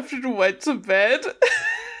just left and went to bed.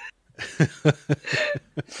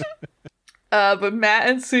 But Matt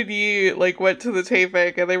and Sun Yi like went to the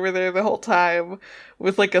taping, and they were there the whole time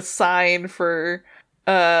with like a sign for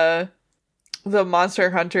the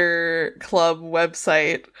Monster Hunter Club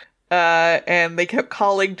website, and they kept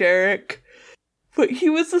calling Derek, but he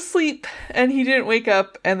was asleep and he didn't wake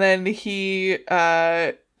up, and then he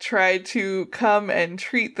tried to come and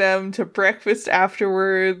treat them to breakfast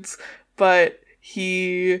afterwards, but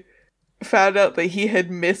he found out that he had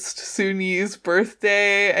missed Sun Yi's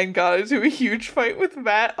birthday and got into a huge fight with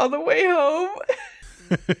Matt on the way home.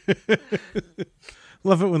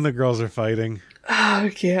 Love it when the girls are fighting. Oh,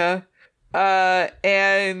 yeah.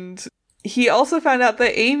 And he also found out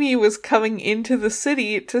that Amy was coming into the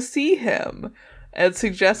city to see him and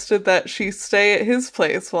suggested that she stay at his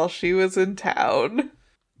place while she was in town.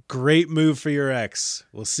 Great move for your ex.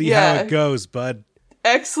 We'll see how it goes, bud.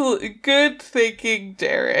 Excellent. Good thinking,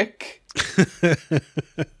 Derek.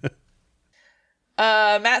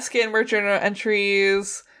 Matt Scanmer journal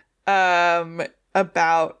entries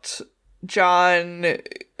about John,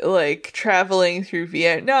 like, traveling through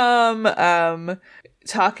Vietnam,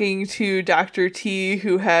 talking to Dr. T,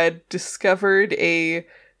 who had discovered a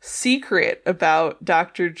secret about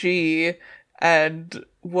Dr. G and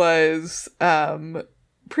was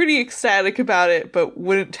pretty ecstatic about it, but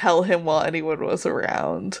wouldn't tell him while anyone was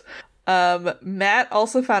around. Matt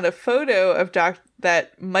also found a photo of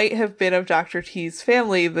that might have been of Dr. T's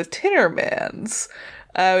family, the Tinnermans,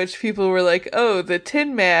 which people were like, oh, the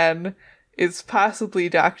Tin Man is possibly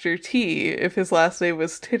Dr. T if his last name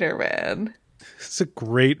was Tinnerman. It's a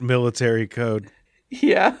great military code.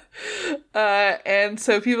 Yeah. And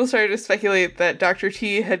so people started to speculate that Dr.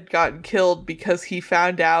 T had gotten killed because he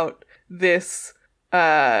found out this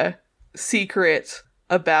secret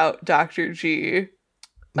about Dr. G.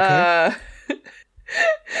 Okay.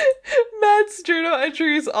 Matt's journal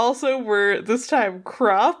entries also were this time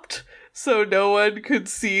cropped, so no one could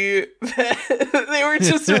see that they were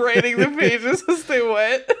just writing the pages as they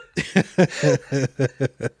went.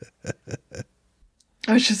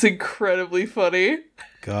 Which is incredibly funny.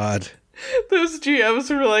 God. Those GMs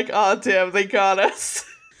were like, aw, damn, they got us.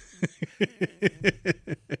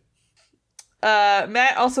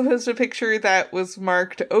 Matt also posted a picture that was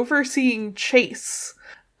marked Overseeing Chase,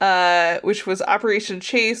 which was Operation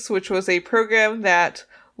Chase, which was a program that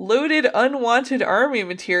loaded unwanted army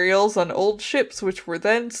materials on old ships, which were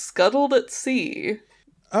then scuttled at sea.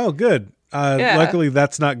 Oh, good. Luckily,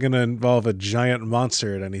 that's not going to involve a giant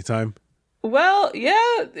monster at any time. Well,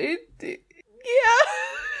 yeah, yeah.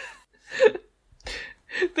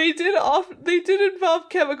 They did involve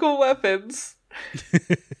chemical weapons.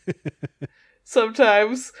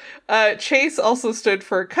 Sometimes. Chase also stood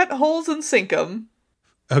for cut holes and sink 'em.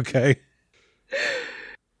 Okay.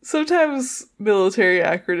 Sometimes military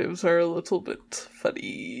acronyms are a little bit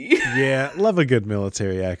funny. Yeah, love a good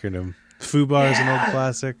military acronym. FUBAR is an old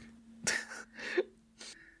classic.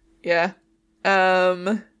 Yeah.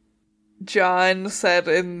 John said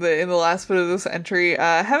in the last bit of this entry,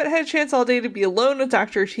 haven't had a chance all day to be alone with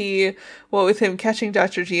Dr. T, what with him catching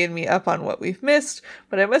Dr. G and me up on what we've missed,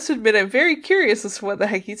 but I must admit I'm very curious as to what the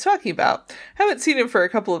heck he's talking about. Haven't seen him for a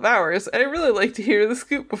couple of hours, and I'd really like to hear the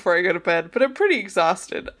scoop before I go to bed, but I'm pretty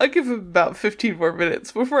exhausted. I'll give him about 15 more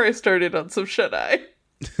minutes before I start in on some shut-eye.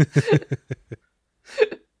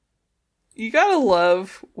 You gotta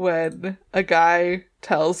love when a guy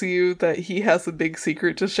tells you that he has a big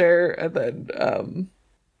secret to share and then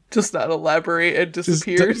just not elaborate and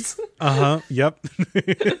disappears. Yep.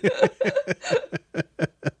 It's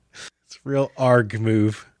a real ARG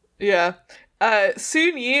move. Yeah.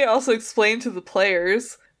 Soon Yi also explained to the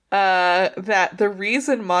players that the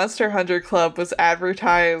reason Monster Hunter Club was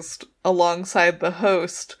advertised alongside the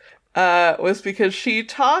host was because she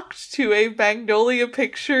talked to a Magnolia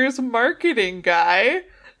Pictures marketing guy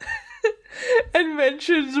and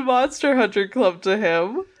mentioned Monster Hunter Club to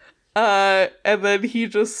him. And then he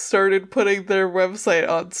just started putting their website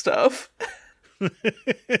on stuff.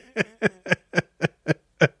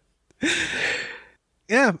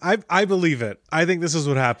 Yeah, I believe it. I think this is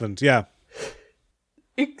what happened. Yeah.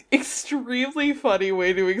 Extremely funny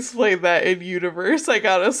way to explain that in universe, I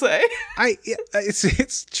gotta say.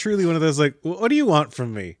 It's truly one of those, like, what do you want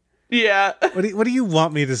from me? Yeah. What do you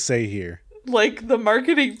want me to say here? Like, the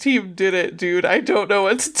marketing team did it, dude. I don't know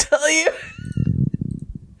what to tell you.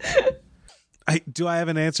 Do I have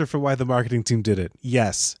an answer for why the marketing team did it?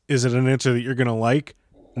 Yes. Is it an answer that you're gonna like?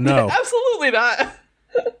 No. Absolutely not.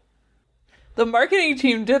 The marketing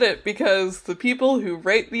team did it because the people who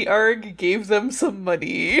write the ARG gave them some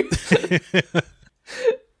money.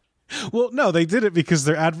 Well, no, they did it because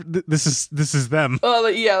they're this is them. Oh,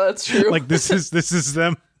 yeah, that's true. Like, this is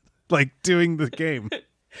them, like, doing the game.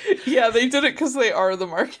 Yeah, they did it because they are the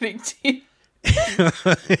marketing team.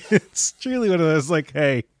 It's truly one of those, like,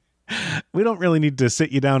 hey, we don't really need to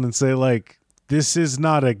sit you down and say, like, this is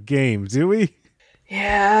not a game, do we?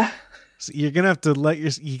 Yeah. So you're gonna have to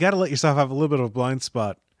you gotta let yourself have a little bit of a blind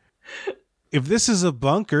spot. If this is a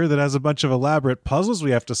bunker that has a bunch of elaborate puzzles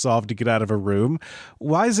we have to solve to get out of a room,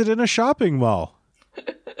 why is it in a shopping mall?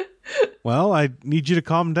 Well, I need you to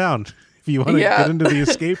calm down. If you want to get into the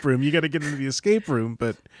escape room, you got to get into the escape room,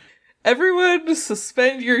 but Everyone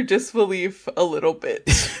suspend your disbelief a little bit.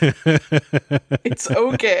 It's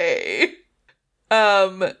okay.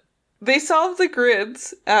 They solved the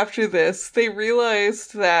grids after this. They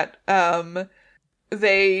realized that,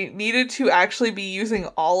 they needed to actually be using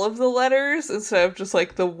all of the letters instead of just,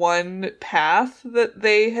 like, the one path that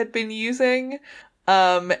they had been using.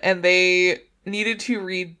 And they needed to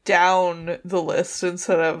read down the list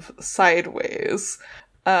instead of sideways.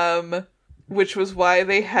 Which was why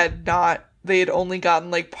they had only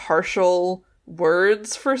gotten, like, partial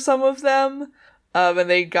words for some of them. And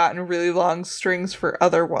they'd gotten really long strings for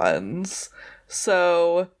other ones.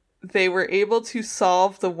 So they were able to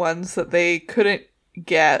solve the ones that they couldn't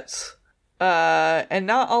get. And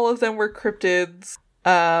not all of them were cryptids.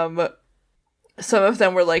 Some of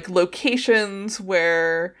them were, like, locations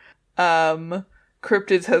where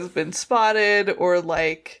cryptids has been spotted, or,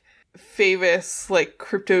 like, famous, like,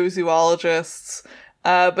 cryptozoologists.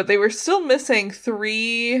 But they were still missing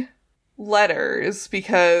 3 letters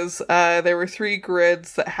because there were 3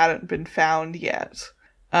 grids that hadn't been found yet.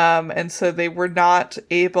 And so they were not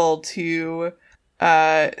able to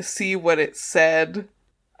see what it said.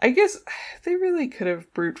 I guess they really could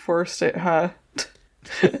have brute forced it, huh?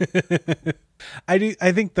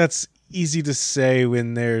 I think that's easy to say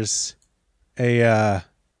when there's I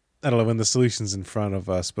don't know, when the solution's in front of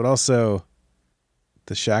us, but also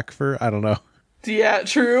the Shakfur, I don't know. Yeah,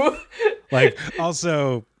 true. Like,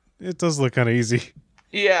 also, it does look kind of easy.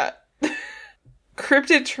 Yeah.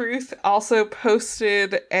 Cryptid Truth also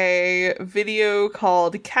posted a video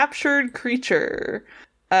called Captured Creature,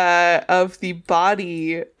 of the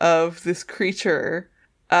body of this creature,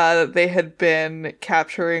 that they had been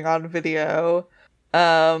capturing on video,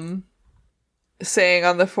 saying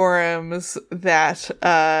on the forums that,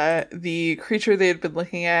 the creature they had been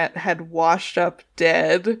looking at had washed up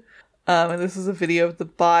dead, and this is a video of the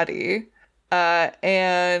body,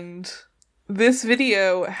 and this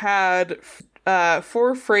video had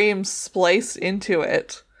 4 frames spliced into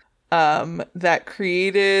it, that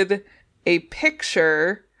created a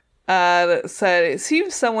picture that said, "It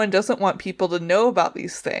seems someone doesn't want people to know about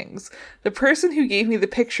these things. The person who gave me the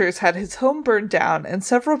pictures had his home burned down, and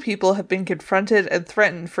several people have been confronted and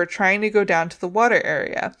threatened for trying to go down to the water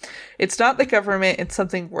area. It's not the government, it's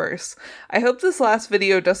something worse. I hope this last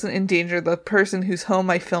video doesn't endanger the person whose home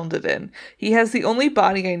I filmed it in. He has the only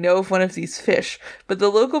body I know of one of these fish, but the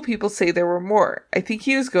local people say there were more. I think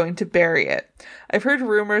he was going to bury it. I've heard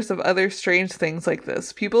rumors of other strange things like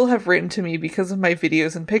this. People have written to me because of my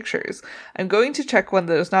videos and pictures. I'm going to check one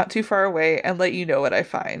that is not too far away and let you know what I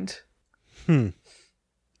find."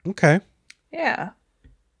 Okay. Yeah.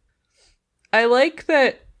 I like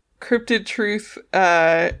that Cryptid Truth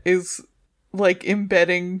is, like,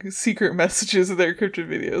 embedding secret messages in their cryptid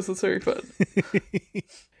videos. It's very fun.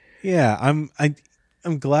 Yeah, I'm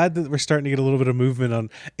glad that we're starting to get a little bit of movement on.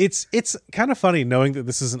 It's kind of funny knowing that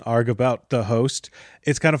this is an ARG about the host.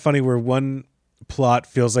 It's kind of funny where one plot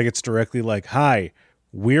feels like it's directly like, "Hi,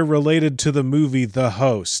 we're related to the movie The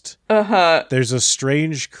Host. There's a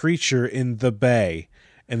strange creature in the bay."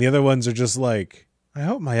 And the other ones are just like, "I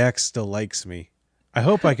hope my ex still likes me. I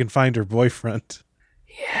hope I can find her boyfriend."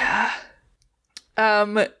 Yeah.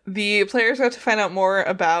 The players got to find out more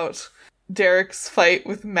about Derek's fight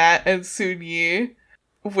with Matt and Soon Yi,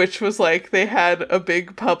 which was like they had a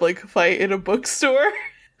big public fight in a bookstore.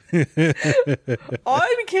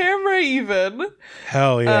 On camera even.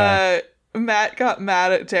 Hell yeah. Matt got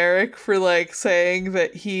mad at Derek for, like, saying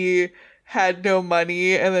that he had no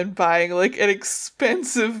money and then buying, like, an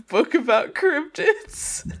expensive book about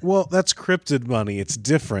cryptids. Well, that's cryptid money. It's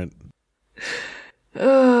different.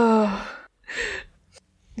 Yeah,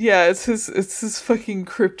 it's his fucking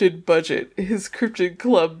cryptid budget. His cryptid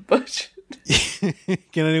club budget.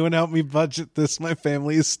 Can anyone help me budget this? My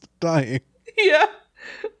family is dying. Yeah.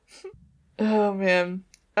 Oh, man.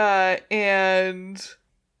 And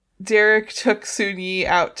Derek took Soon Yi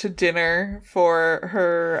out to dinner for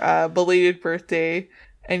her belated birthday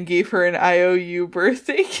and gave her an IOU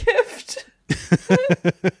birthday gift.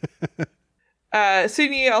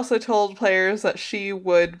 Soon Yi also told players that she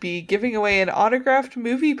would be giving away an autographed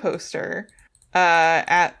movie poster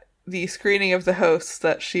at the screening of The Host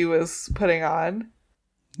that she was putting on.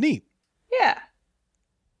 Neat. Yeah.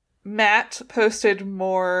 Matt posted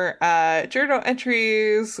more journal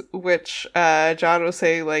entries, which John was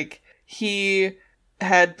saying, like, he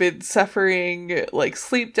had been suffering, like,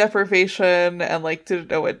 sleep deprivation and, like,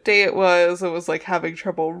 didn't know what day it was and was, like, having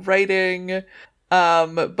trouble writing.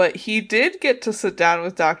 But he did get to sit down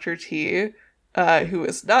with Dr. T, who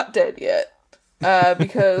is not dead yet,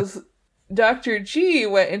 because Dr. G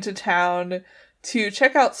went into town to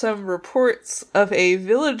check out some reports of a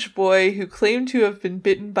village boy who claimed to have been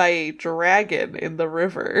bitten by a dragon in the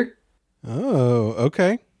river. Oh,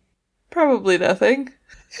 okay. Probably nothing.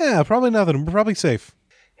 Yeah, probably nothing. We're probably safe.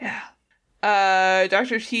 Yeah.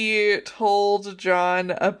 Dr. T told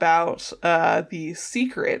John about the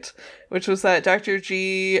secret, which was that Dr.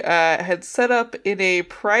 G had set up in a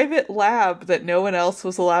private lab that no one else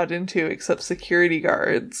was allowed into except security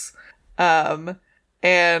guards.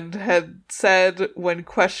 And had said when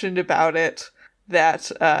questioned about it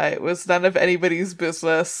that it was none of anybody's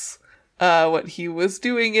business what he was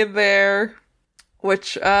doing in there,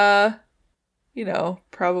 which,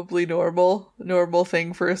 probably normal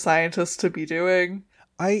thing for a scientist to be doing.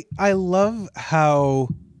 I love how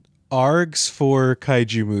ARGs for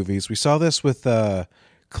kaiju movies, we saw this with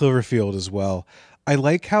Cloverfield as well. I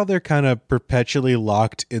like how they're kind of perpetually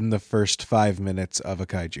locked in the first 5 minutes of a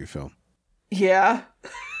kaiju film. Yeah.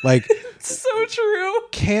 Like, it's so true.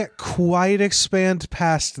 Can't quite expand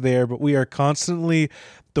past there, but we are constantly,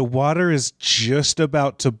 the water is just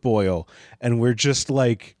about to boil, and we're just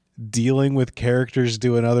like dealing with characters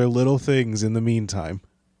doing other little things in the meantime.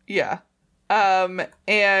 Yeah.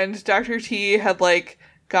 And Dr. T had like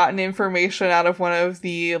gotten information out of one of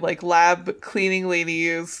the like lab cleaning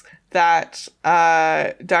ladies that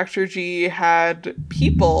Dr. G had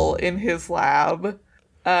people in his lab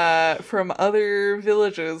from other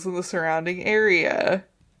villages in the surrounding area.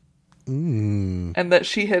 And that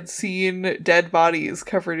she had seen dead bodies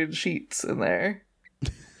covered in sheets in there.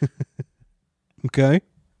 Okay.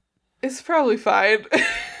 It's probably fine.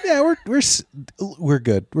 Yeah, we're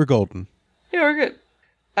good. We're golden. Yeah, we're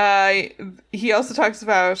good. He also talks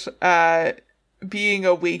about being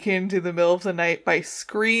awakened in the middle of the night by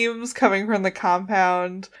screams coming from the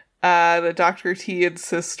compound. The Dr. T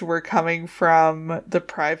insists were coming from the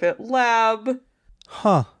private lab.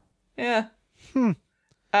 Huh. Yeah.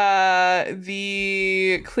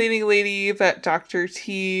 The cleaning lady that Dr.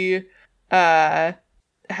 T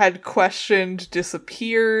had questioned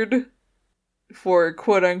disappeared for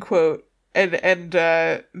quote unquote, and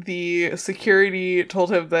the security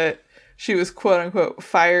told him that she was quote unquote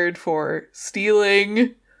fired for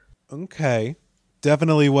stealing. Okay.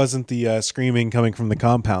 Definitely wasn't the screaming coming from the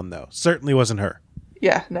compound, though. Certainly wasn't her.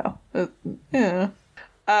 Yeah, no. Yeah.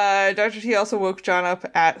 Dr. T also woke John up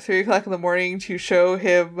at 3 o'clock in the morning to show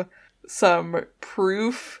him some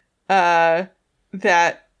proof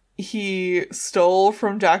that he stole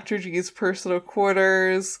from Dr. G's personal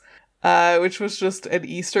quarters, which was just an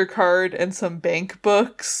Easter card and some bank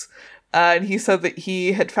books. And he said that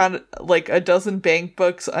he had found like a dozen bank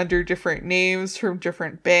books under different names from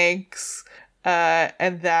different banks.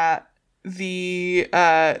 And that the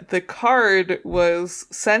card was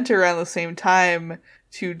sent around the same time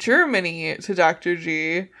to Germany to Dr.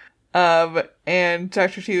 G. And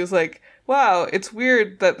Dr. T was like, wow, it's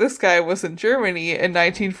weird that this guy was in Germany in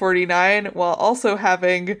 1949 while also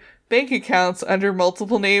having bank accounts under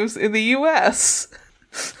multiple names in the US.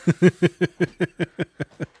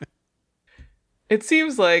 It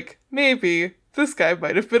seems like maybe this guy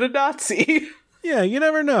might have been a Nazi. Yeah, you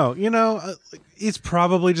never know. It's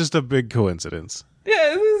probably just a big coincidence.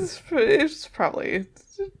 Yeah, it's probably...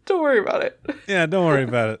 Don't worry about it. Yeah, don't worry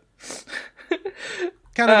about it.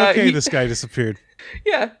 Kind of okay this guy disappeared.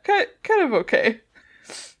 Yeah, kind of okay.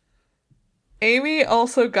 Amy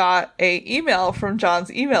also got an email from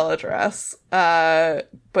John's email address,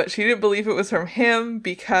 but she didn't believe it was from him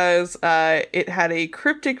because it had a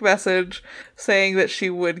cryptic message saying that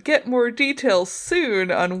she would get more details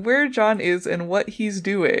soon on where John is and what he's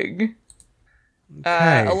doing.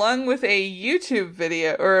 Okay. Along with a YouTube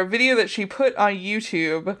video, or a video that she put on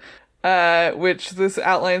YouTube, which this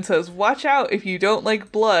outline says, watch out if you don't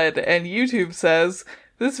like blood, and YouTube says,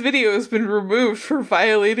 this video has been removed for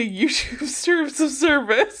violating YouTube's terms of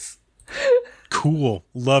service. Cool.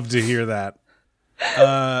 Love to hear that.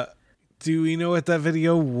 Do we know what that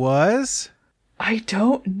video was? I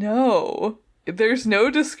don't know. There's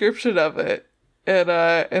no description of it in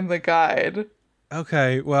the guide.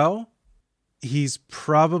 Okay, well, he's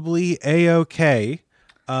probably A-okay.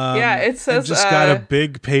 Yeah, it says... just got a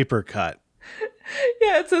big paper cut.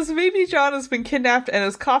 Yeah, it says, maybe John has been kidnapped and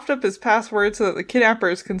has coughed up his password so that the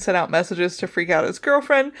kidnappers can send out messages to freak out his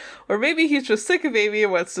girlfriend, or maybe he's just sick of Amy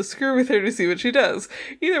and wants to screw with her to see what she does.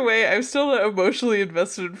 Either way, I'm still not emotionally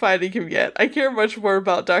invested in finding him yet. I care much more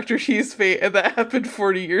about Dr. T's fate, and that happened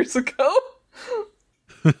 40 years ago.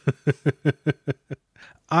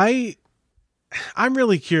 I'm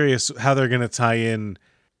really curious how they're going to tie in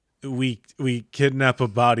we kidnap a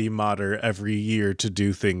body modder every year to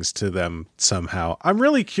do things to them somehow. I'm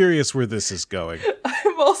really curious where this is going.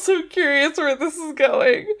 I'm also curious where this is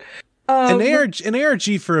going. An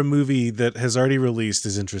ARG for a movie that has already released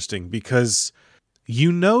is interesting because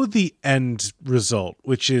you know the end result,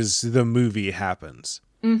 which is the movie happens.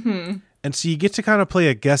 Mm-hmm. And so you get to kind of play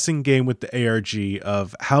a guessing game with the ARG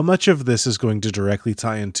of how much of this is going to directly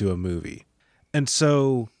tie into a movie. And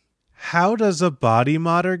so how does a body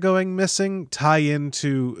modder going missing tie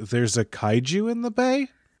into there's a kaiju in the bay?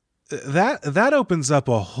 That opens up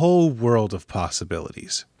a whole world of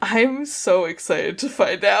possibilities. I'm so excited to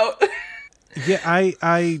find out. Yeah,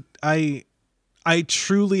 I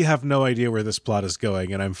truly have no idea where this plot is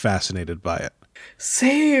going, and I'm fascinated by it.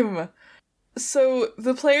 Same. So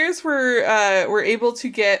the players were able to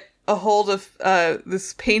get a hold of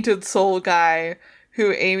this Painted Soul guy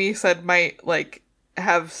who Amy said might like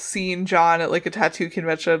have seen John at like a tattoo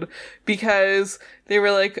convention, because they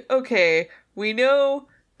were like, okay, we know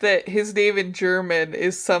that his name in German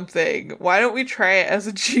is something. Why don't we try it as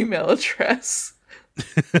a Gmail address?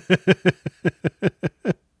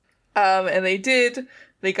 And they did.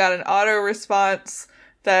 They got an auto response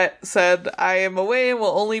that said, I am away and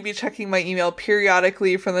will only be checking my email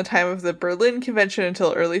periodically from the time of the Berlin convention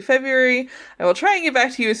until early February. I will try and get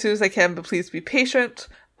back to you as soon as I can, but please be patient.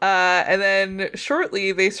 And then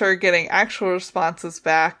shortly they started getting actual responses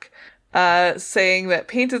back, saying that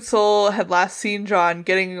Painted Soul had last seen John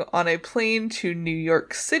getting on a plane to New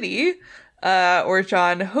York City, where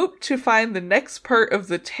John hoped to find the next part of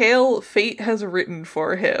the tale fate has written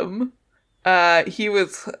for him. He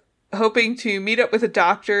was hoping to meet up with a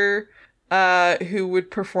doctor who would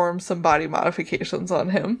perform some body modifications on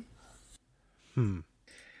him.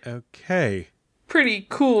 Okay. Pretty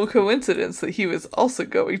cool coincidence that he was also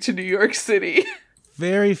going to New York City.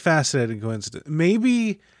 Very fascinating coincidence.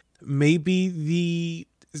 Maybe the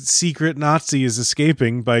secret Nazi is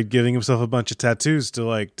escaping by giving himself a bunch of tattoos to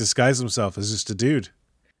like disguise himself as just a dude.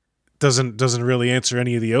 Doesn't really answer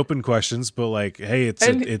any of the open questions, but like, hey,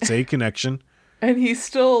 it's a connection. And he's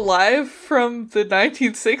still alive from the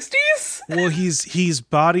 1960s? Well, he's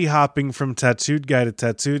body hopping from tattooed guy to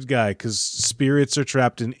tattooed guy because spirits are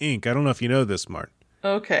trapped in ink. I don't know if you know this, Martin.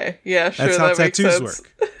 Okay, yeah, sure. That's how that tattoos makes sense.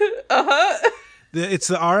 work. Uh-huh. It's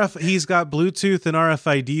the RF. He's got Bluetooth and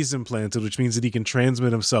RFIDs implanted, which means that he can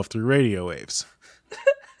transmit himself through radio waves.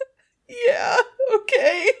 Yeah,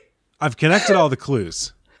 okay. I've connected all the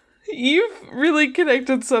clues. You've really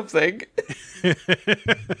connected something. I'm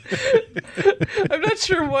not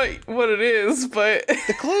sure what it is, but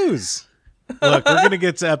the clues. Look, we're gonna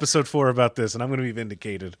get to episode 4 about this, and I'm gonna be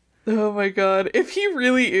vindicated. Oh my god! If he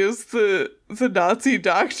really is the Nazi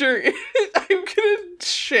doctor, I'm gonna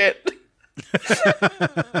shit.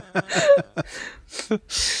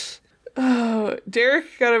 Oh, Derek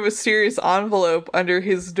got a mysterious envelope under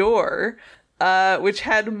his door, which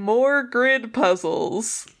had more grid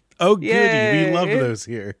puzzles. Oh, goody! Yay. We love those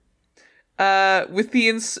here.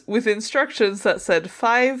 With instructions that said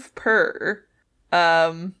 5 per.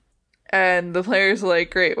 And the players are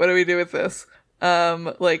like, great, what do we do with this?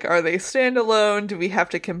 Like, are they standalone? Do we have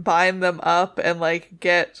to combine them up and like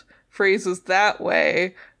get phrases that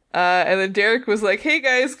way? And then Derek was like, hey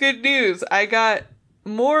guys, good news. I got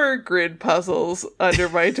more grid puzzles under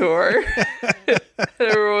my door. And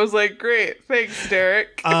everyone was like, great, thanks,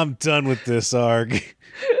 Derek. I'm done with this ARG.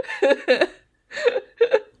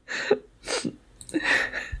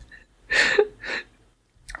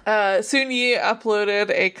 Sunyi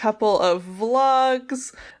uploaded a couple of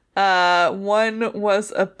vlogs. One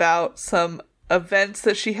was about some events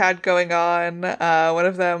that she had going on. One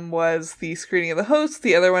of them was the screening of The Host.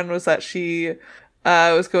 The other one was that she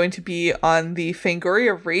was going to be on the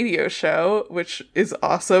Fangoria radio show, which is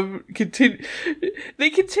awesome. They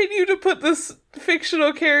continue to put this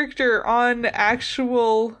fictional character on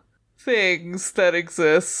actual things that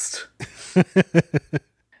exist.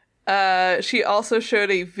 She also showed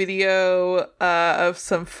a video of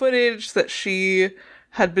some footage that she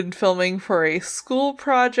had been filming for a school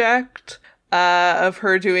project of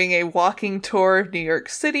her doing a walking tour of New York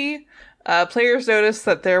City. Players noticed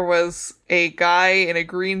that there was a guy in a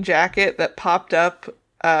green jacket that popped up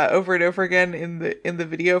over and over again in the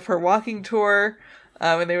video of her walking tour.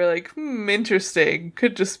 And they were like, interesting.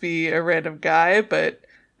 Could just be a random guy, but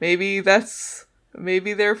maybe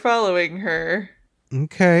they're following her.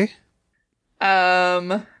 Okay.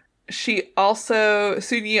 Sunyi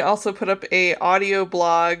also put up a audio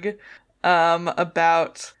blog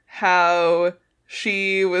about how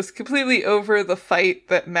she was completely over the fight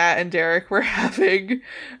that Matt and Derek were having,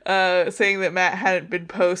 saying that Matt hadn't been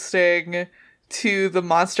posting to the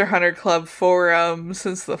Monster Hunter Club forum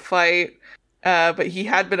since the fight, but he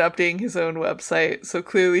had been updating his own website, so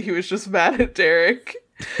clearly he was just mad at Derek.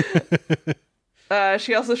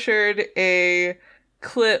 She also shared a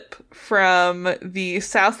clip from the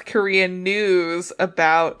South Korean news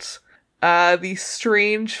about these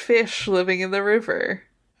strange fish living in the river.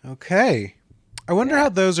 Okay. I wonder how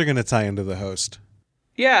those are going to tie into the host.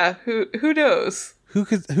 Yeah, who knows?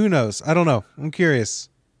 Who knows? I don't know. I'm curious.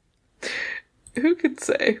 Who could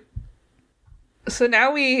say? So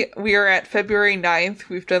now we are at February 9th.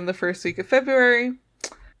 We've done the first week of February.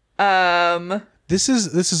 This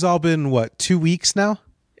has all been what, 2 weeks now?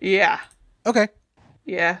 Yeah. Okay.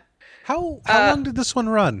 Yeah. How long did this one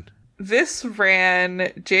run? This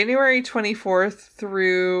ran January 24th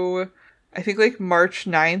through I think like March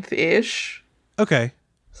 9th-ish. Okay.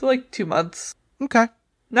 So like 2 months. Okay.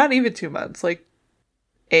 Not even 2 months, like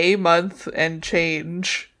a month and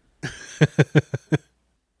change.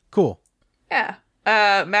 Cool. Yeah.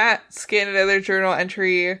 Matt scanned another journal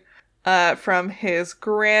entry from his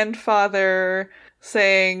grandfather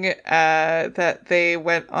saying that they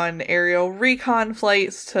went on aerial recon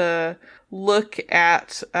flights to look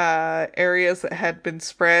at areas that had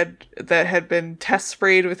been test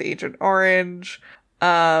sprayed with Agent Orange.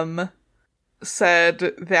 Said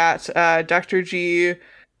that Dr. G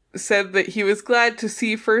said that he was glad to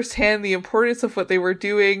see firsthand the importance of what they were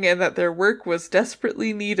doing and that their work was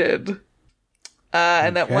desperately needed.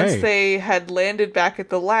 And that once they had landed back at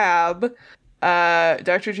the lab,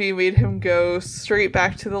 Dr. G made him go straight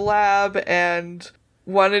back to the lab and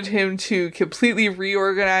wanted him to completely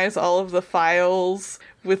reorganize all of the files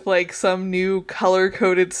with like some new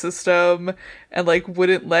color-coded system and like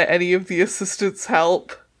wouldn't let any of the assistants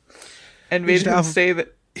help and made him say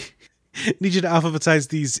that need you to alphabetize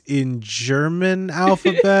these in German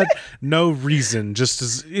alphabet. No reason, just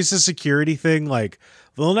as it's a security thing. Like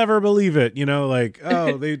they'll never believe it, you know. Like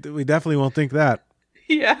we definitely won't think that.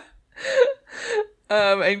 Yeah.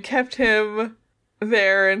 And kept him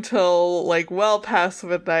there until like well past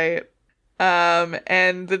midnight.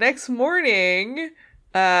 And the next morning,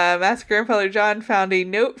 Matt's grandfather John found a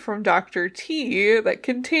note from Dr. T that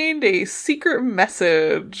contained a secret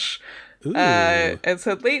message. And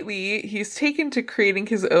said lately he's taken to creating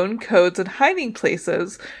his own codes and hiding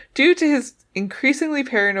places due to his increasingly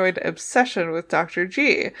paranoid obsession with Dr.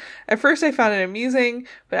 G. At first I found it amusing,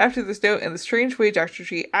 but after this note and the strange way Dr.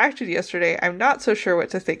 G acted yesterday, I'm not so sure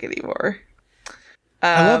what to think anymore.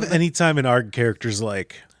 I love any time an ARG character's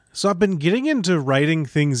like, so I've been getting into writing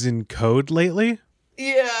things in code lately.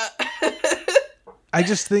 Yeah. I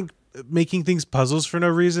just think making things puzzles for no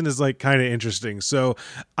reason is like kind of interesting. So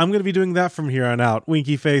I'm going to be doing that from here on out.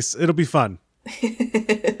 Winky face. It'll be fun.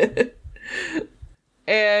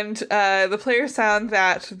 And the player found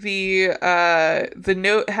that the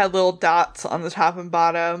note had little dots on the top and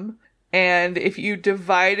bottom. And if you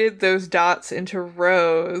divided those dots into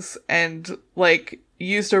rows and like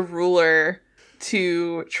used a ruler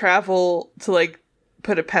to travel to like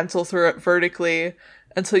put a pencil through it vertically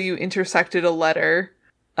until you intersected a letter,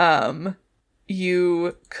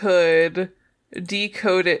 you could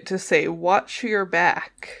decode it to say, watch your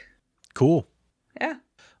back. Cool. Yeah.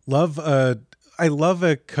 I love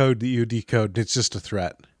a code that you decode. It's just a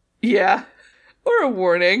threat. Yeah. Or a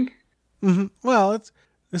warning. Mm-hmm. Well, it's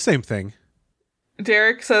the same thing.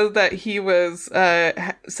 Derek said that he was,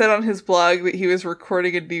 said on his blog that he was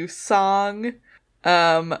recording a new song,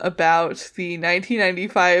 about the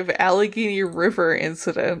 1995 Allegheny River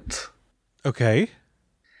incident. Okay.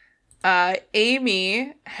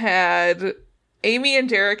 Amy and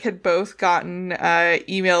Derek had both gotten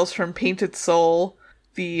emails from Painted Soul,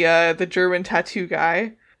 the German tattoo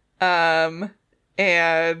guy, and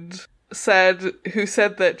said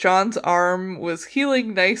that John's arm was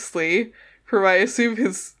healing nicely from, I assume,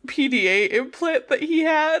 his PDA implant that he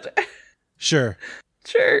had. Sure.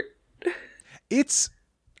 Sure.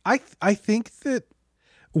 I think that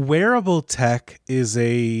wearable tech is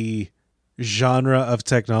a genre of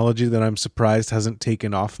technology that I'm surprised hasn't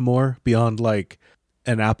taken off more beyond like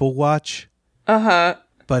an Apple Watch. Uh-huh.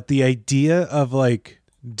 But the idea of like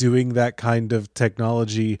doing that kind of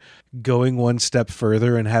technology, going one step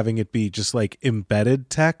further and having it be just like embedded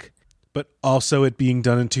tech, but also it being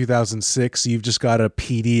done in 2006, you've just got a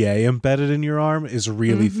PDA embedded in your arm, is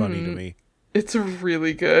really funny to me. It's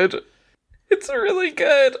really good. It's really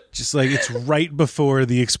good. Just like it's right before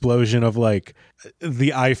the explosion of like the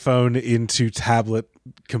iPhone into tablet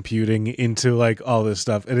computing into like all this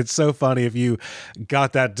stuff. And it's so funny if you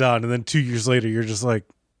got that done and then 2 years later you're just like,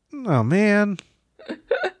 oh man,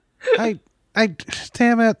 I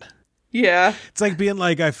damn it. Yeah. It's like being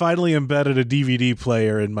like, I finally embedded a DVD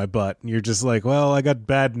player in my butt. And you're just like, well, I got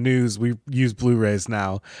bad news. We use Blu-rays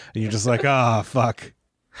now. And you're just like, ah, fuck.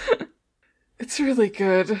 It's really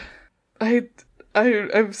good.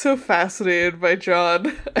 I'm so fascinated by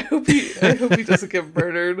John. I hope he doesn't get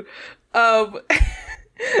murdered.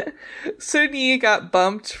 Sun Yi got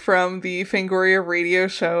bumped from the Fangoria radio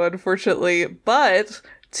show, unfortunately, but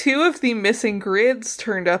 2 of the missing grids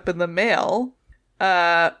turned up in the mail.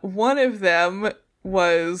 One of them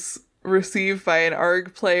was received by an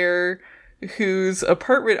ARG player whose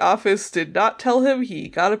apartment office did not tell him he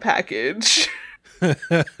got a package.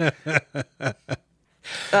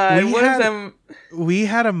 We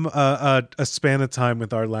had a span of time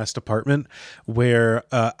with our last apartment where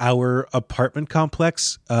our apartment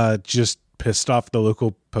complex just pissed off the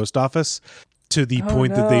local post office to the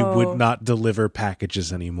point that they would not deliver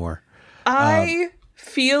packages anymore. I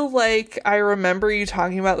feel like I remember you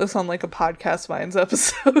talking about this on like a Podcast Minds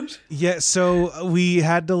episode. Yeah, so we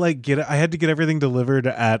had to I had to get everything delivered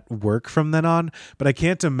at work from then on, but I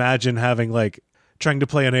can't imagine having trying to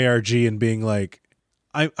play an ARG and being like,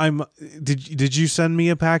 did you send me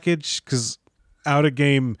a package? Because out of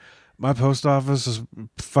game, my post office is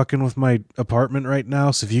fucking with my apartment right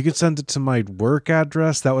now. So if you could send it to my work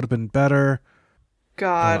address, that would have been better.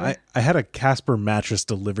 God, I had a Casper mattress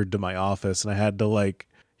delivered to my office, and I had to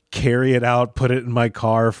carry it out, put it in my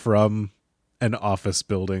car from an office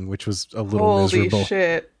building, which was a little miserable. Holy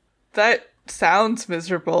shit, that sounds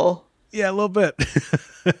miserable. Yeah, a little bit.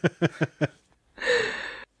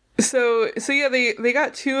 So yeah, they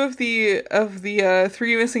got 2 of the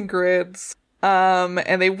 3 missing grids,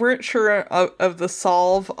 and they weren't sure of the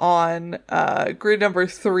solve on grid number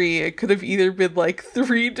 3. It could have either been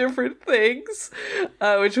 3 different things,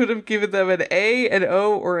 which would have given them an A, an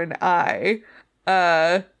O, or an I.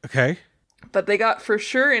 Okay. But they got for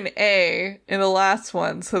sure an A in the last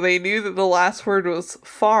one, so they knew that the last word was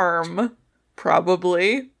farm,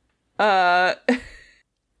 probably. And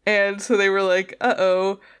so they were like,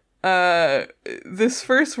 uh-oh. This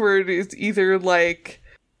first word is either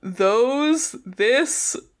those,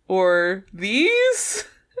 this, or these.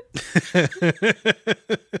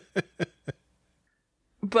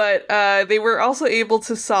 But they were also able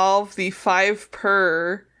to solve the 5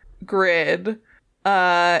 per grid,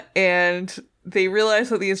 and they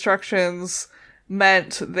realized that the instructions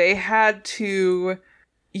meant they had to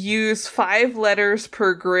use 5 letters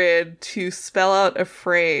per grid to spell out a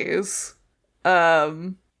phrase.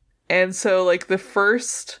 And so, the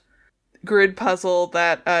first grid puzzle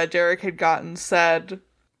that Derek had gotten said,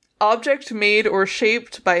 object made or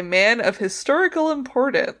shaped by man of historical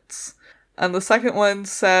importance. And the second one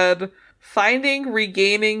said, finding,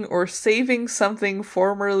 regaining, or saving something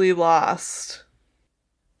formerly lost.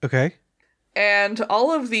 Okay. And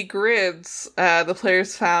all of the grids the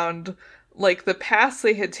players found, the paths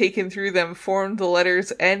they had taken through them formed the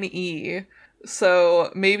letters N-E. So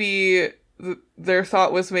maybe their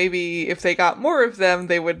thought was maybe if they got more of them,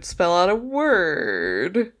 they would spell out a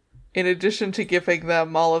word, in addition to giving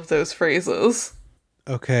them all of those phrases.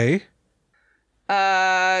 Okay.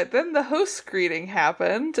 Then the host greeting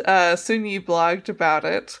happened. Sun Yi blogged about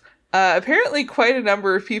it. Apparently quite a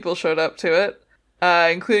number of people showed up to it,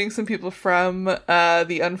 including some people from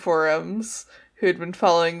the Unforums who had been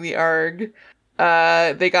following the ARG.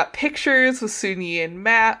 They got pictures with Sun Yi and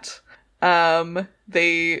Matt.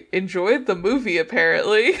 They enjoyed the movie,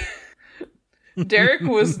 apparently. Derek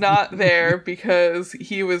was not there because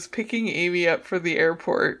he was picking Amy up for the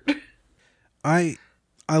airport. I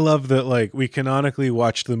love that, we canonically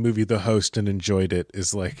watched the movie The Host and enjoyed it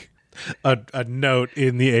is, a note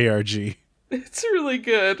in the ARG. It's really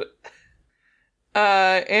good.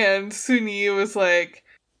 And Sun Yi was like,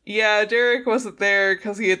 yeah, Derek wasn't there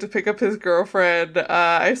because he had to pick up his girlfriend.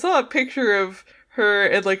 I saw a picture of her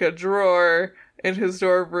in, a drawer in his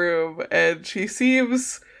dorm room, and she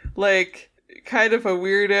seems kind of a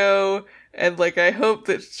weirdo, and I hope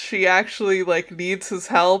that she actually needs his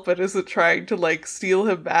help and isn't trying to steal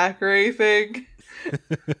him back or anything.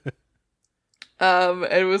 And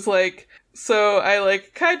it was so I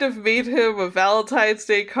kind of made him a Valentine's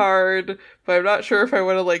Day card, but I'm not sure if I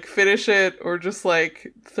want to finish it or just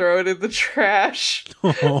throw it in the trash.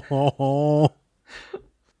 Oh.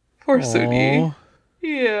 Poor Sun Yi.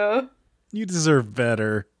 Yeah. You deserve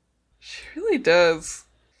better. She really does.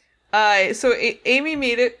 So Amy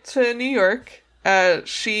made it to New York.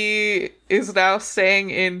 She is now staying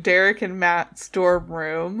in Derek and Matt's dorm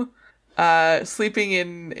room, sleeping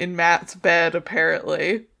in Matt's bed,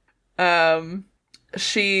 apparently.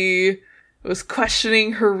 She was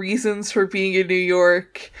questioning her reasons for being in New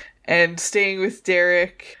York and staying with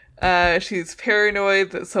Derek. She's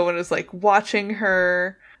paranoid that someone is watching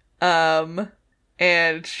her.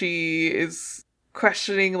 And she is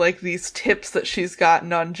questioning these tips that she's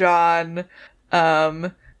gotten on John.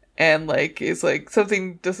 and like is like,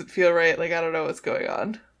 something doesn't feel right, like I don't know what's going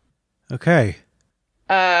on. Okay.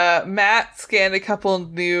 Matt scanned a couple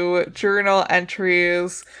new journal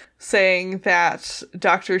entries saying that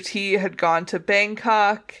Dr. T had gone to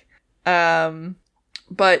Bangkok,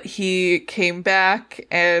 but he came back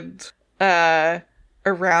and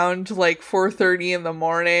around like 4:30 in the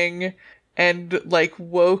morning and like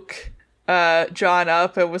woke John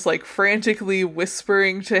up and was like frantically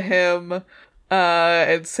whispering to him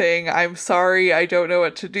and saying, "I'm sorry, I don't know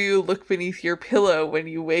what to do. Look beneath your pillow when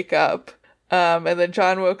you wake up." And then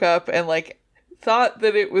John woke up and like thought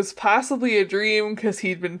that it was possibly a dream because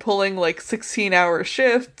he'd been pulling like 16-hour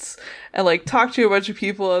shifts and like talked to a bunch of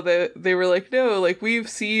people that they were like, "No, like we've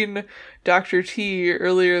seen Dr. T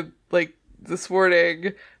earlier like this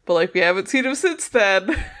morning, but like we haven't seen him since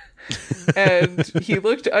then." And he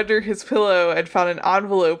looked under his pillow and found an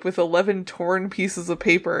envelope with 11 torn pieces of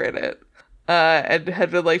paper in it. And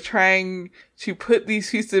had been like trying to put these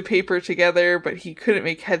pieces of paper together, but he couldn't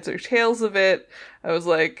make heads or tails of it. I was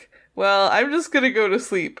like, well, I'm just gonna go to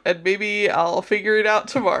sleep and maybe I'll figure it out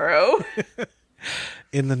tomorrow.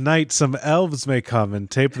 In the night, some elves may come and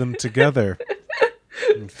tape them together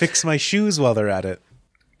and fix my shoes while they're at it.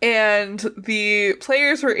 And the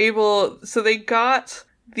players were able, so they got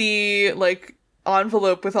the like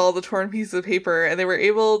envelope with all the torn pieces of paper and they were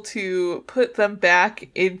able to put them back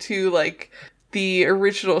into like the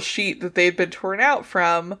original sheet that they'd been torn out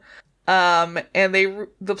from. And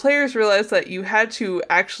the players realized that you had to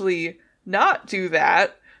actually not do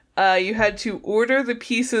that. You had to order the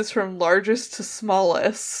pieces from largest to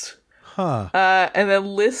smallest. And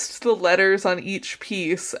then list the letters on each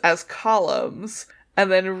piece as columns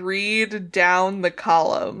and then read down the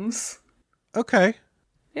columns. Okay.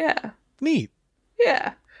 Yeah. Neat.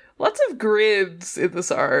 Yeah. Lots of grids in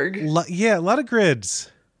this ARG. Yeah, a lot of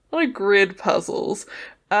grids. A lot of grid puzzles.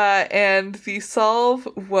 And the solve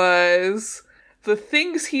was the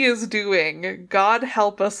things he is doing. God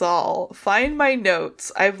help us all. Find my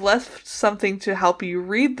notes. I've left something to help you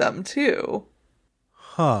read them too.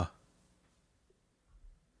 Huh.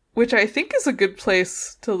 Which I think is a good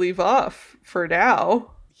place to leave off for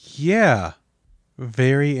now. Yeah.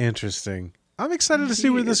 Very interesting. I'm excited to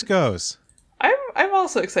see where this goes. I'm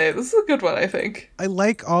also excited. This is a good one, I think. I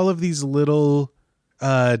like all of these little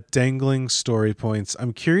dangling story points.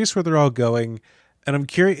 I'm curious where they're all going, and I'm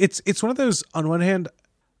curious. It's one of those. On one hand,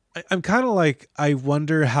 I'm kind of like, I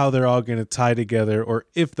wonder how they're all going to tie together, or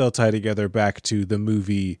if they'll tie together back to the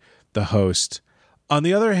movie The Host. On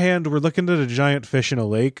the other hand, we're looking at a giant fish in a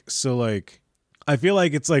lake, so like, I feel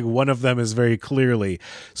like it's like one of them is very clearly.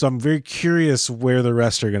 So I'm very curious where the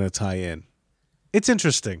rest are going to tie in. It's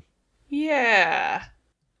interesting. Yeah.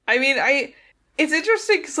 I mean, it's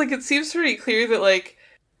interesting because, like, it seems pretty clear that, like,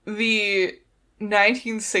 the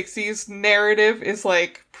 1960s narrative is,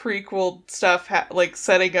 like, prequel stuff, like,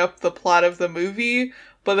 setting up the plot of the movie,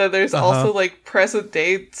 but then there's also, like,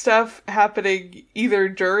 present-day stuff happening either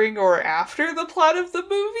during or after the plot of the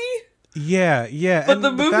movie. Yeah, yeah. But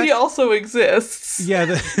the movie also exists.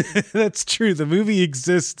 Yeah, that's true. The movie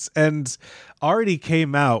exists and already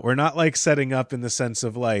came out. We're not, like, setting up in the sense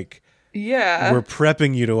of, like, yeah, we're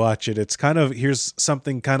prepping you to watch it. It's kind of, here's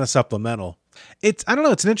something kind of supplemental. I don't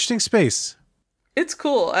know, it's an interesting space. It's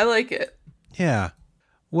cool. I like it. Yeah.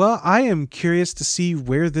 Well, I am curious to see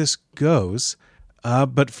where this goes.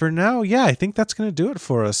 But for now, yeah, I think that's going to do it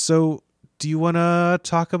for us. So do you want to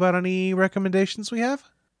talk about any recommendations we have?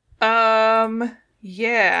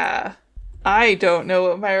 Yeah. I don't know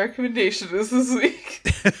what my recommendation is this week.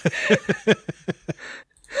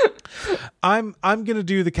 I'm going to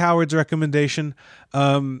do the Cowards recommendation.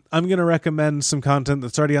 I'm going to recommend some content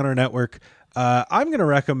that's already on our network. I'm going to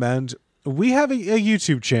recommend, we have a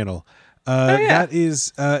YouTube channel. That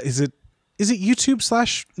is it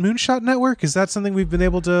YouTube/Moonshot Network? Is that something we've been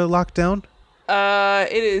able to lock down?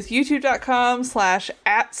 It is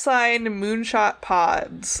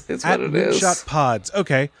youtube.com/@moonshotpods is what it is. Moonshot Pods.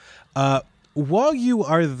 Okay. While you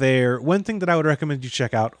are there, one thing that I would recommend you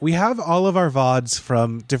check out, we have all of our VODs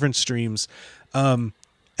from different streams. And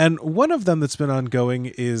one of them that's been ongoing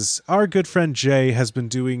is our good friend Jay has been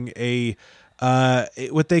doing a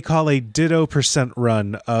what they call a Ditto %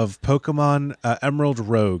 run of Pokemon Emerald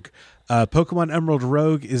Rogue. Pokemon Emerald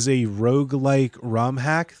Rogue is a roguelike ROM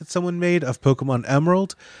hack that someone made of Pokemon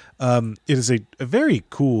Emerald. It is a very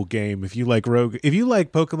cool game if you like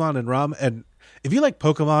Pokemon and ROM, and if you like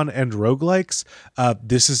Pokemon and roguelikes,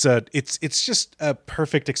 this is it's just a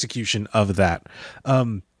perfect execution of that.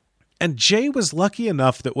 And Jay was lucky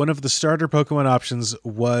enough that one of the starter Pokemon options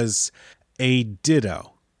was a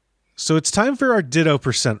Ditto. So it's time for our Ditto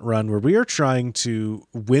 % run, where we are trying to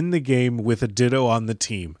win the game with a Ditto on the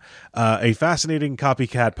team. A fascinating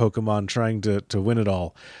copycat Pokemon trying to win it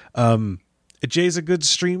all. Jay's a good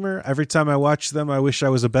streamer. Every time I watch them, I wish I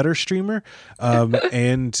was a better streamer.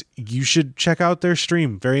 And you should check out their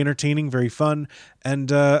stream. Very entertaining, very fun,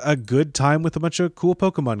 and a good time with a bunch of cool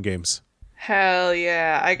Pokemon games. Hell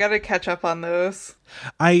yeah. I gotta catch up on those.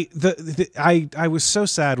 I was so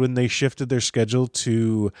sad when they shifted their schedule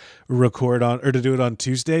to record on, or to do it on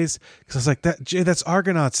Tuesdays, because I was like, Jay, that's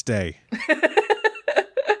Argonauts Day.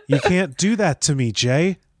 You can't do that to me,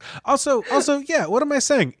 Jay. Also, yeah, what am I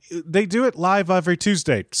saying? They do it live every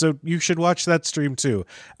Tuesday, so you should watch that stream too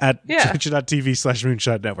at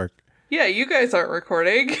twitch.tv/Moonshot Network. Yeah, you guys aren't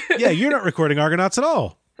recording. Yeah, you're not recording Argonauts at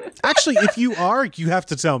all. Actually, if you are, you have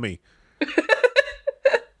to tell me.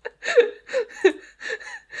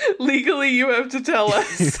 Legally, you have to tell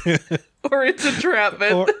us, or it's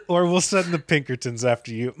entrapment. Or we'll send the Pinkertons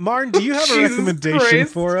after you. Marn, do you have a recommendation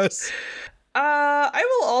for us?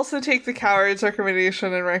 I will also take the Coward's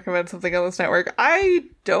recommendation and recommend something on this network. I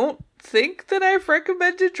don't think that I've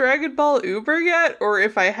recommended Dragon Ball Uber yet, or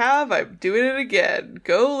if I have, I'm doing it again.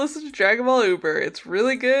 Go listen to Dragon Ball Uber. It's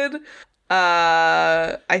really good.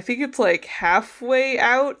 I think it's like halfway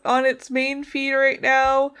out on its main feed right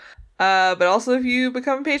now. But also if you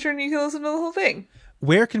become a patron, you can listen to the whole thing.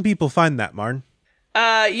 Where can people find that, Marn?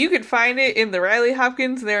 You can find it in the Riley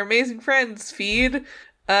Hopkins and Their Amazing Friends feed,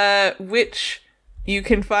 which you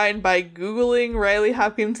can find by Googling Riley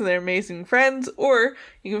Hopkins and Their Amazing Friends, or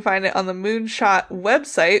you can find it on the Moonshot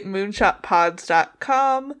website,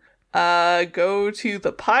 moonshotpods.com. Go to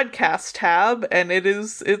the podcast tab, and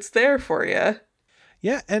it's there for you.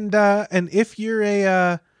 Yeah, and if you're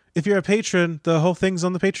a patron, the whole thing's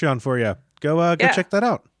on the Patreon for you. Go check that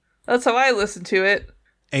out. That's how I listen to it.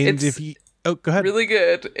 And go ahead. Really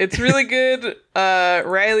good. It's really good.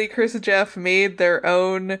 Riley, Chris, and Jeff made their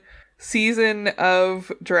own season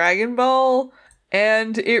of Dragon Ball,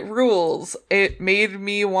 and it rules. It made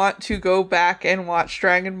me want to go back and watch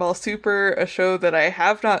Dragon Ball Super, a show that I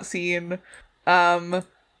have not seen.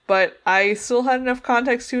 But I still had enough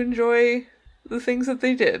context to enjoy the things that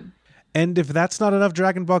they did. And if that's not enough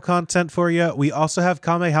Dragon Ball content for you, we also have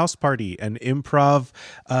Kame House Party, an improv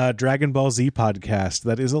Dragon Ball Z podcast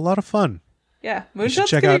that is a lot of fun. Yeah, you should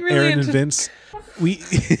check out really Aaron and Vince.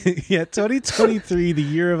 2023, the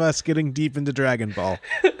year of us getting deep into Dragon Ball.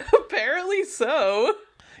 Apparently so.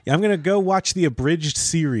 Yeah, I'm gonna go watch the abridged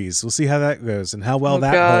series. We'll see how that goes and how well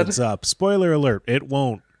that holds up. Spoiler alert: it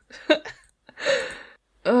won't.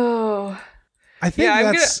 Oh. I think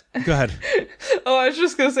Go ahead. Oh, I was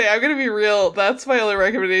just gonna say, I'm gonna be real. That's my only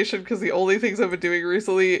recommendation, because the only things I've been doing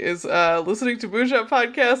recently is listening to Moonshot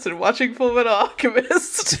podcasts and watching Full Metal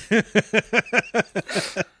Alchemist.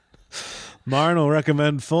 Marn will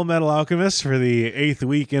recommend Full Metal Alchemist for the 8th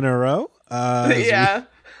week in a row. Yeah.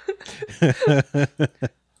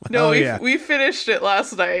 No, we finished it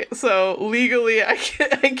last night, so legally I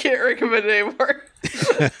can't recommend it anymore.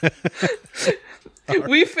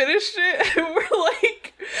 We finished it, and we're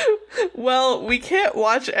like, well, we can't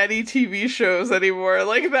watch any TV shows anymore.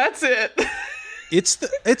 Like, that's it. It's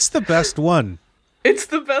the best one. It's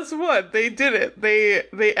the best one. They did it. They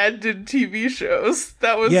ended TV shows.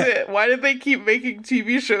 That was it. Why did they keep making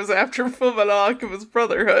TV shows after Fullmetal Alchemist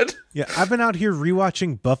Brotherhood? Yeah, I've been out here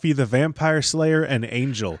rewatching Buffy the Vampire Slayer and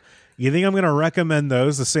Angel. You think I'm going to recommend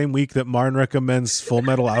those the same week that Marn recommends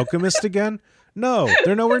Fullmetal Alchemist again? No,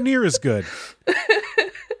 they're nowhere near as good.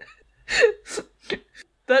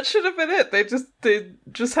 That should have been it. They just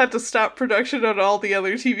had to stop production on all the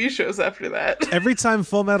other TV shows after that. Every time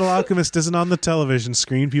Fullmetal Alchemist isn't on the television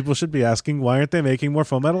screen, people should be asking, why aren't they making more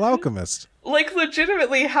Fullmetal Alchemist? Like,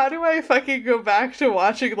 legitimately, how do I fucking go back to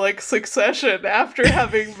watching, like, Succession after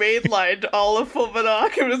having mainlined all of Fullmetal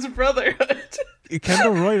Alchemist Brotherhood?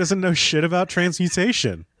 Kendall Roy doesn't know shit about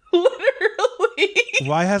transmutation. Literally.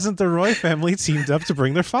 Why hasn't the Roy family teamed up to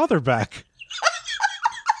bring their father back?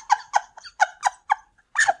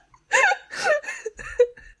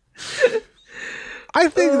 I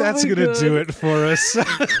think that's going to do it for us.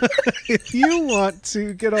 If you want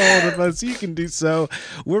to get a hold of us, you can do so.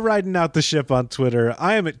 We're riding out the ship on Twitter.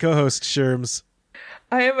 I am at co-host Sherms.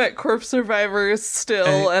 I am at Corpse Survivors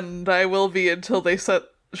still, and I will be until they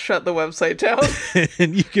shut the website down.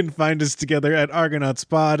 And you can find us together at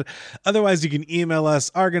ArgonautsPod. Otherwise, you can email us,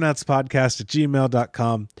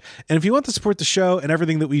 argonautspodcast@gmail.com. And if you want to support the show and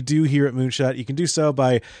everything that we do here at Moonshot, you can do so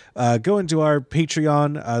by going to our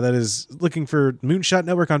Patreon, that is looking for Moonshot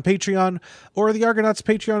Network on Patreon, or the Argonauts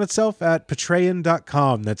Patreon itself at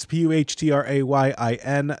patreon.com. That's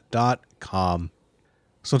PUHTRAYIN.com.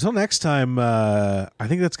 So until next time, I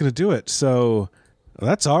think that's going to do it. So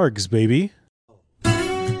that's ARGs, baby.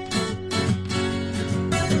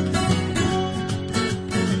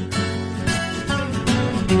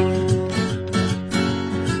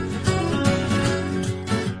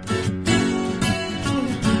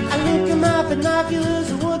 Binoculars,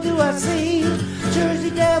 and what do I see? Jersey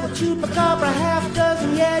Devil, Chupacabra, half a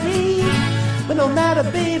dozen Yeti. But no matter,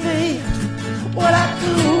 baby, what I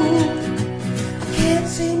do, I can't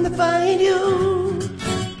seem to find you.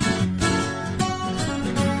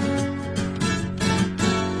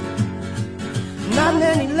 Not in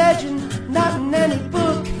any legend, not in any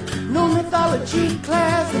book, no mythology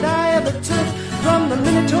class that I ever took. From the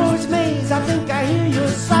Minotaur's maze, I think I hear your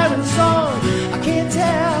siren song. I can't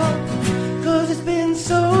tell, 'cause it's been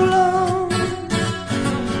so long.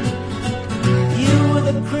 You were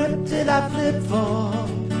the cryptid I flipped for,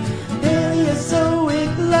 Paleozoic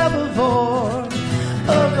lovivore,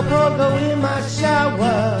 Ogopogo in my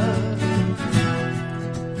shower,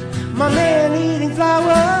 my man-eating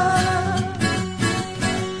flower.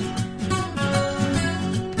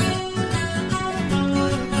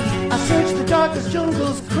 I searched the darkest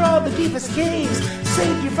jungles, crawled the deepest caves,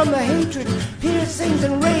 saved you from the hatred, piercings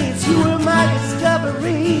and raves. You were my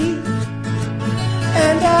discovery,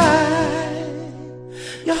 and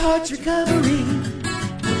your heart's recovery.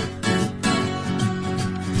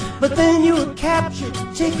 But then you were captured,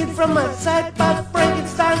 taken from my sight by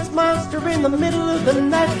Frankenstein's monster in the middle of the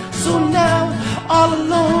night. So now, all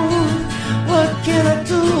alone, what can I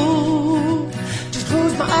do? Just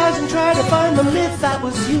close my eyes and try to find the myth that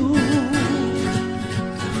was you.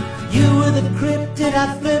 You were the cryptid I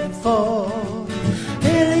flipped for,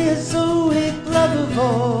 Paleozoic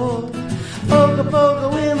lovivore, Ogopogo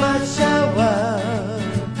in my shower,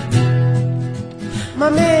 my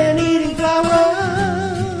man-eating flower.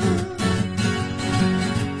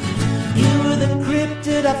 You were the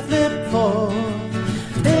cryptid I flipped for,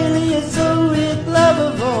 Paleozoic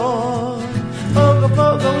lovivore,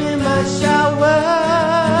 Ogopogo in my shower,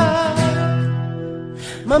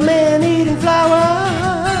 my man-eating flower.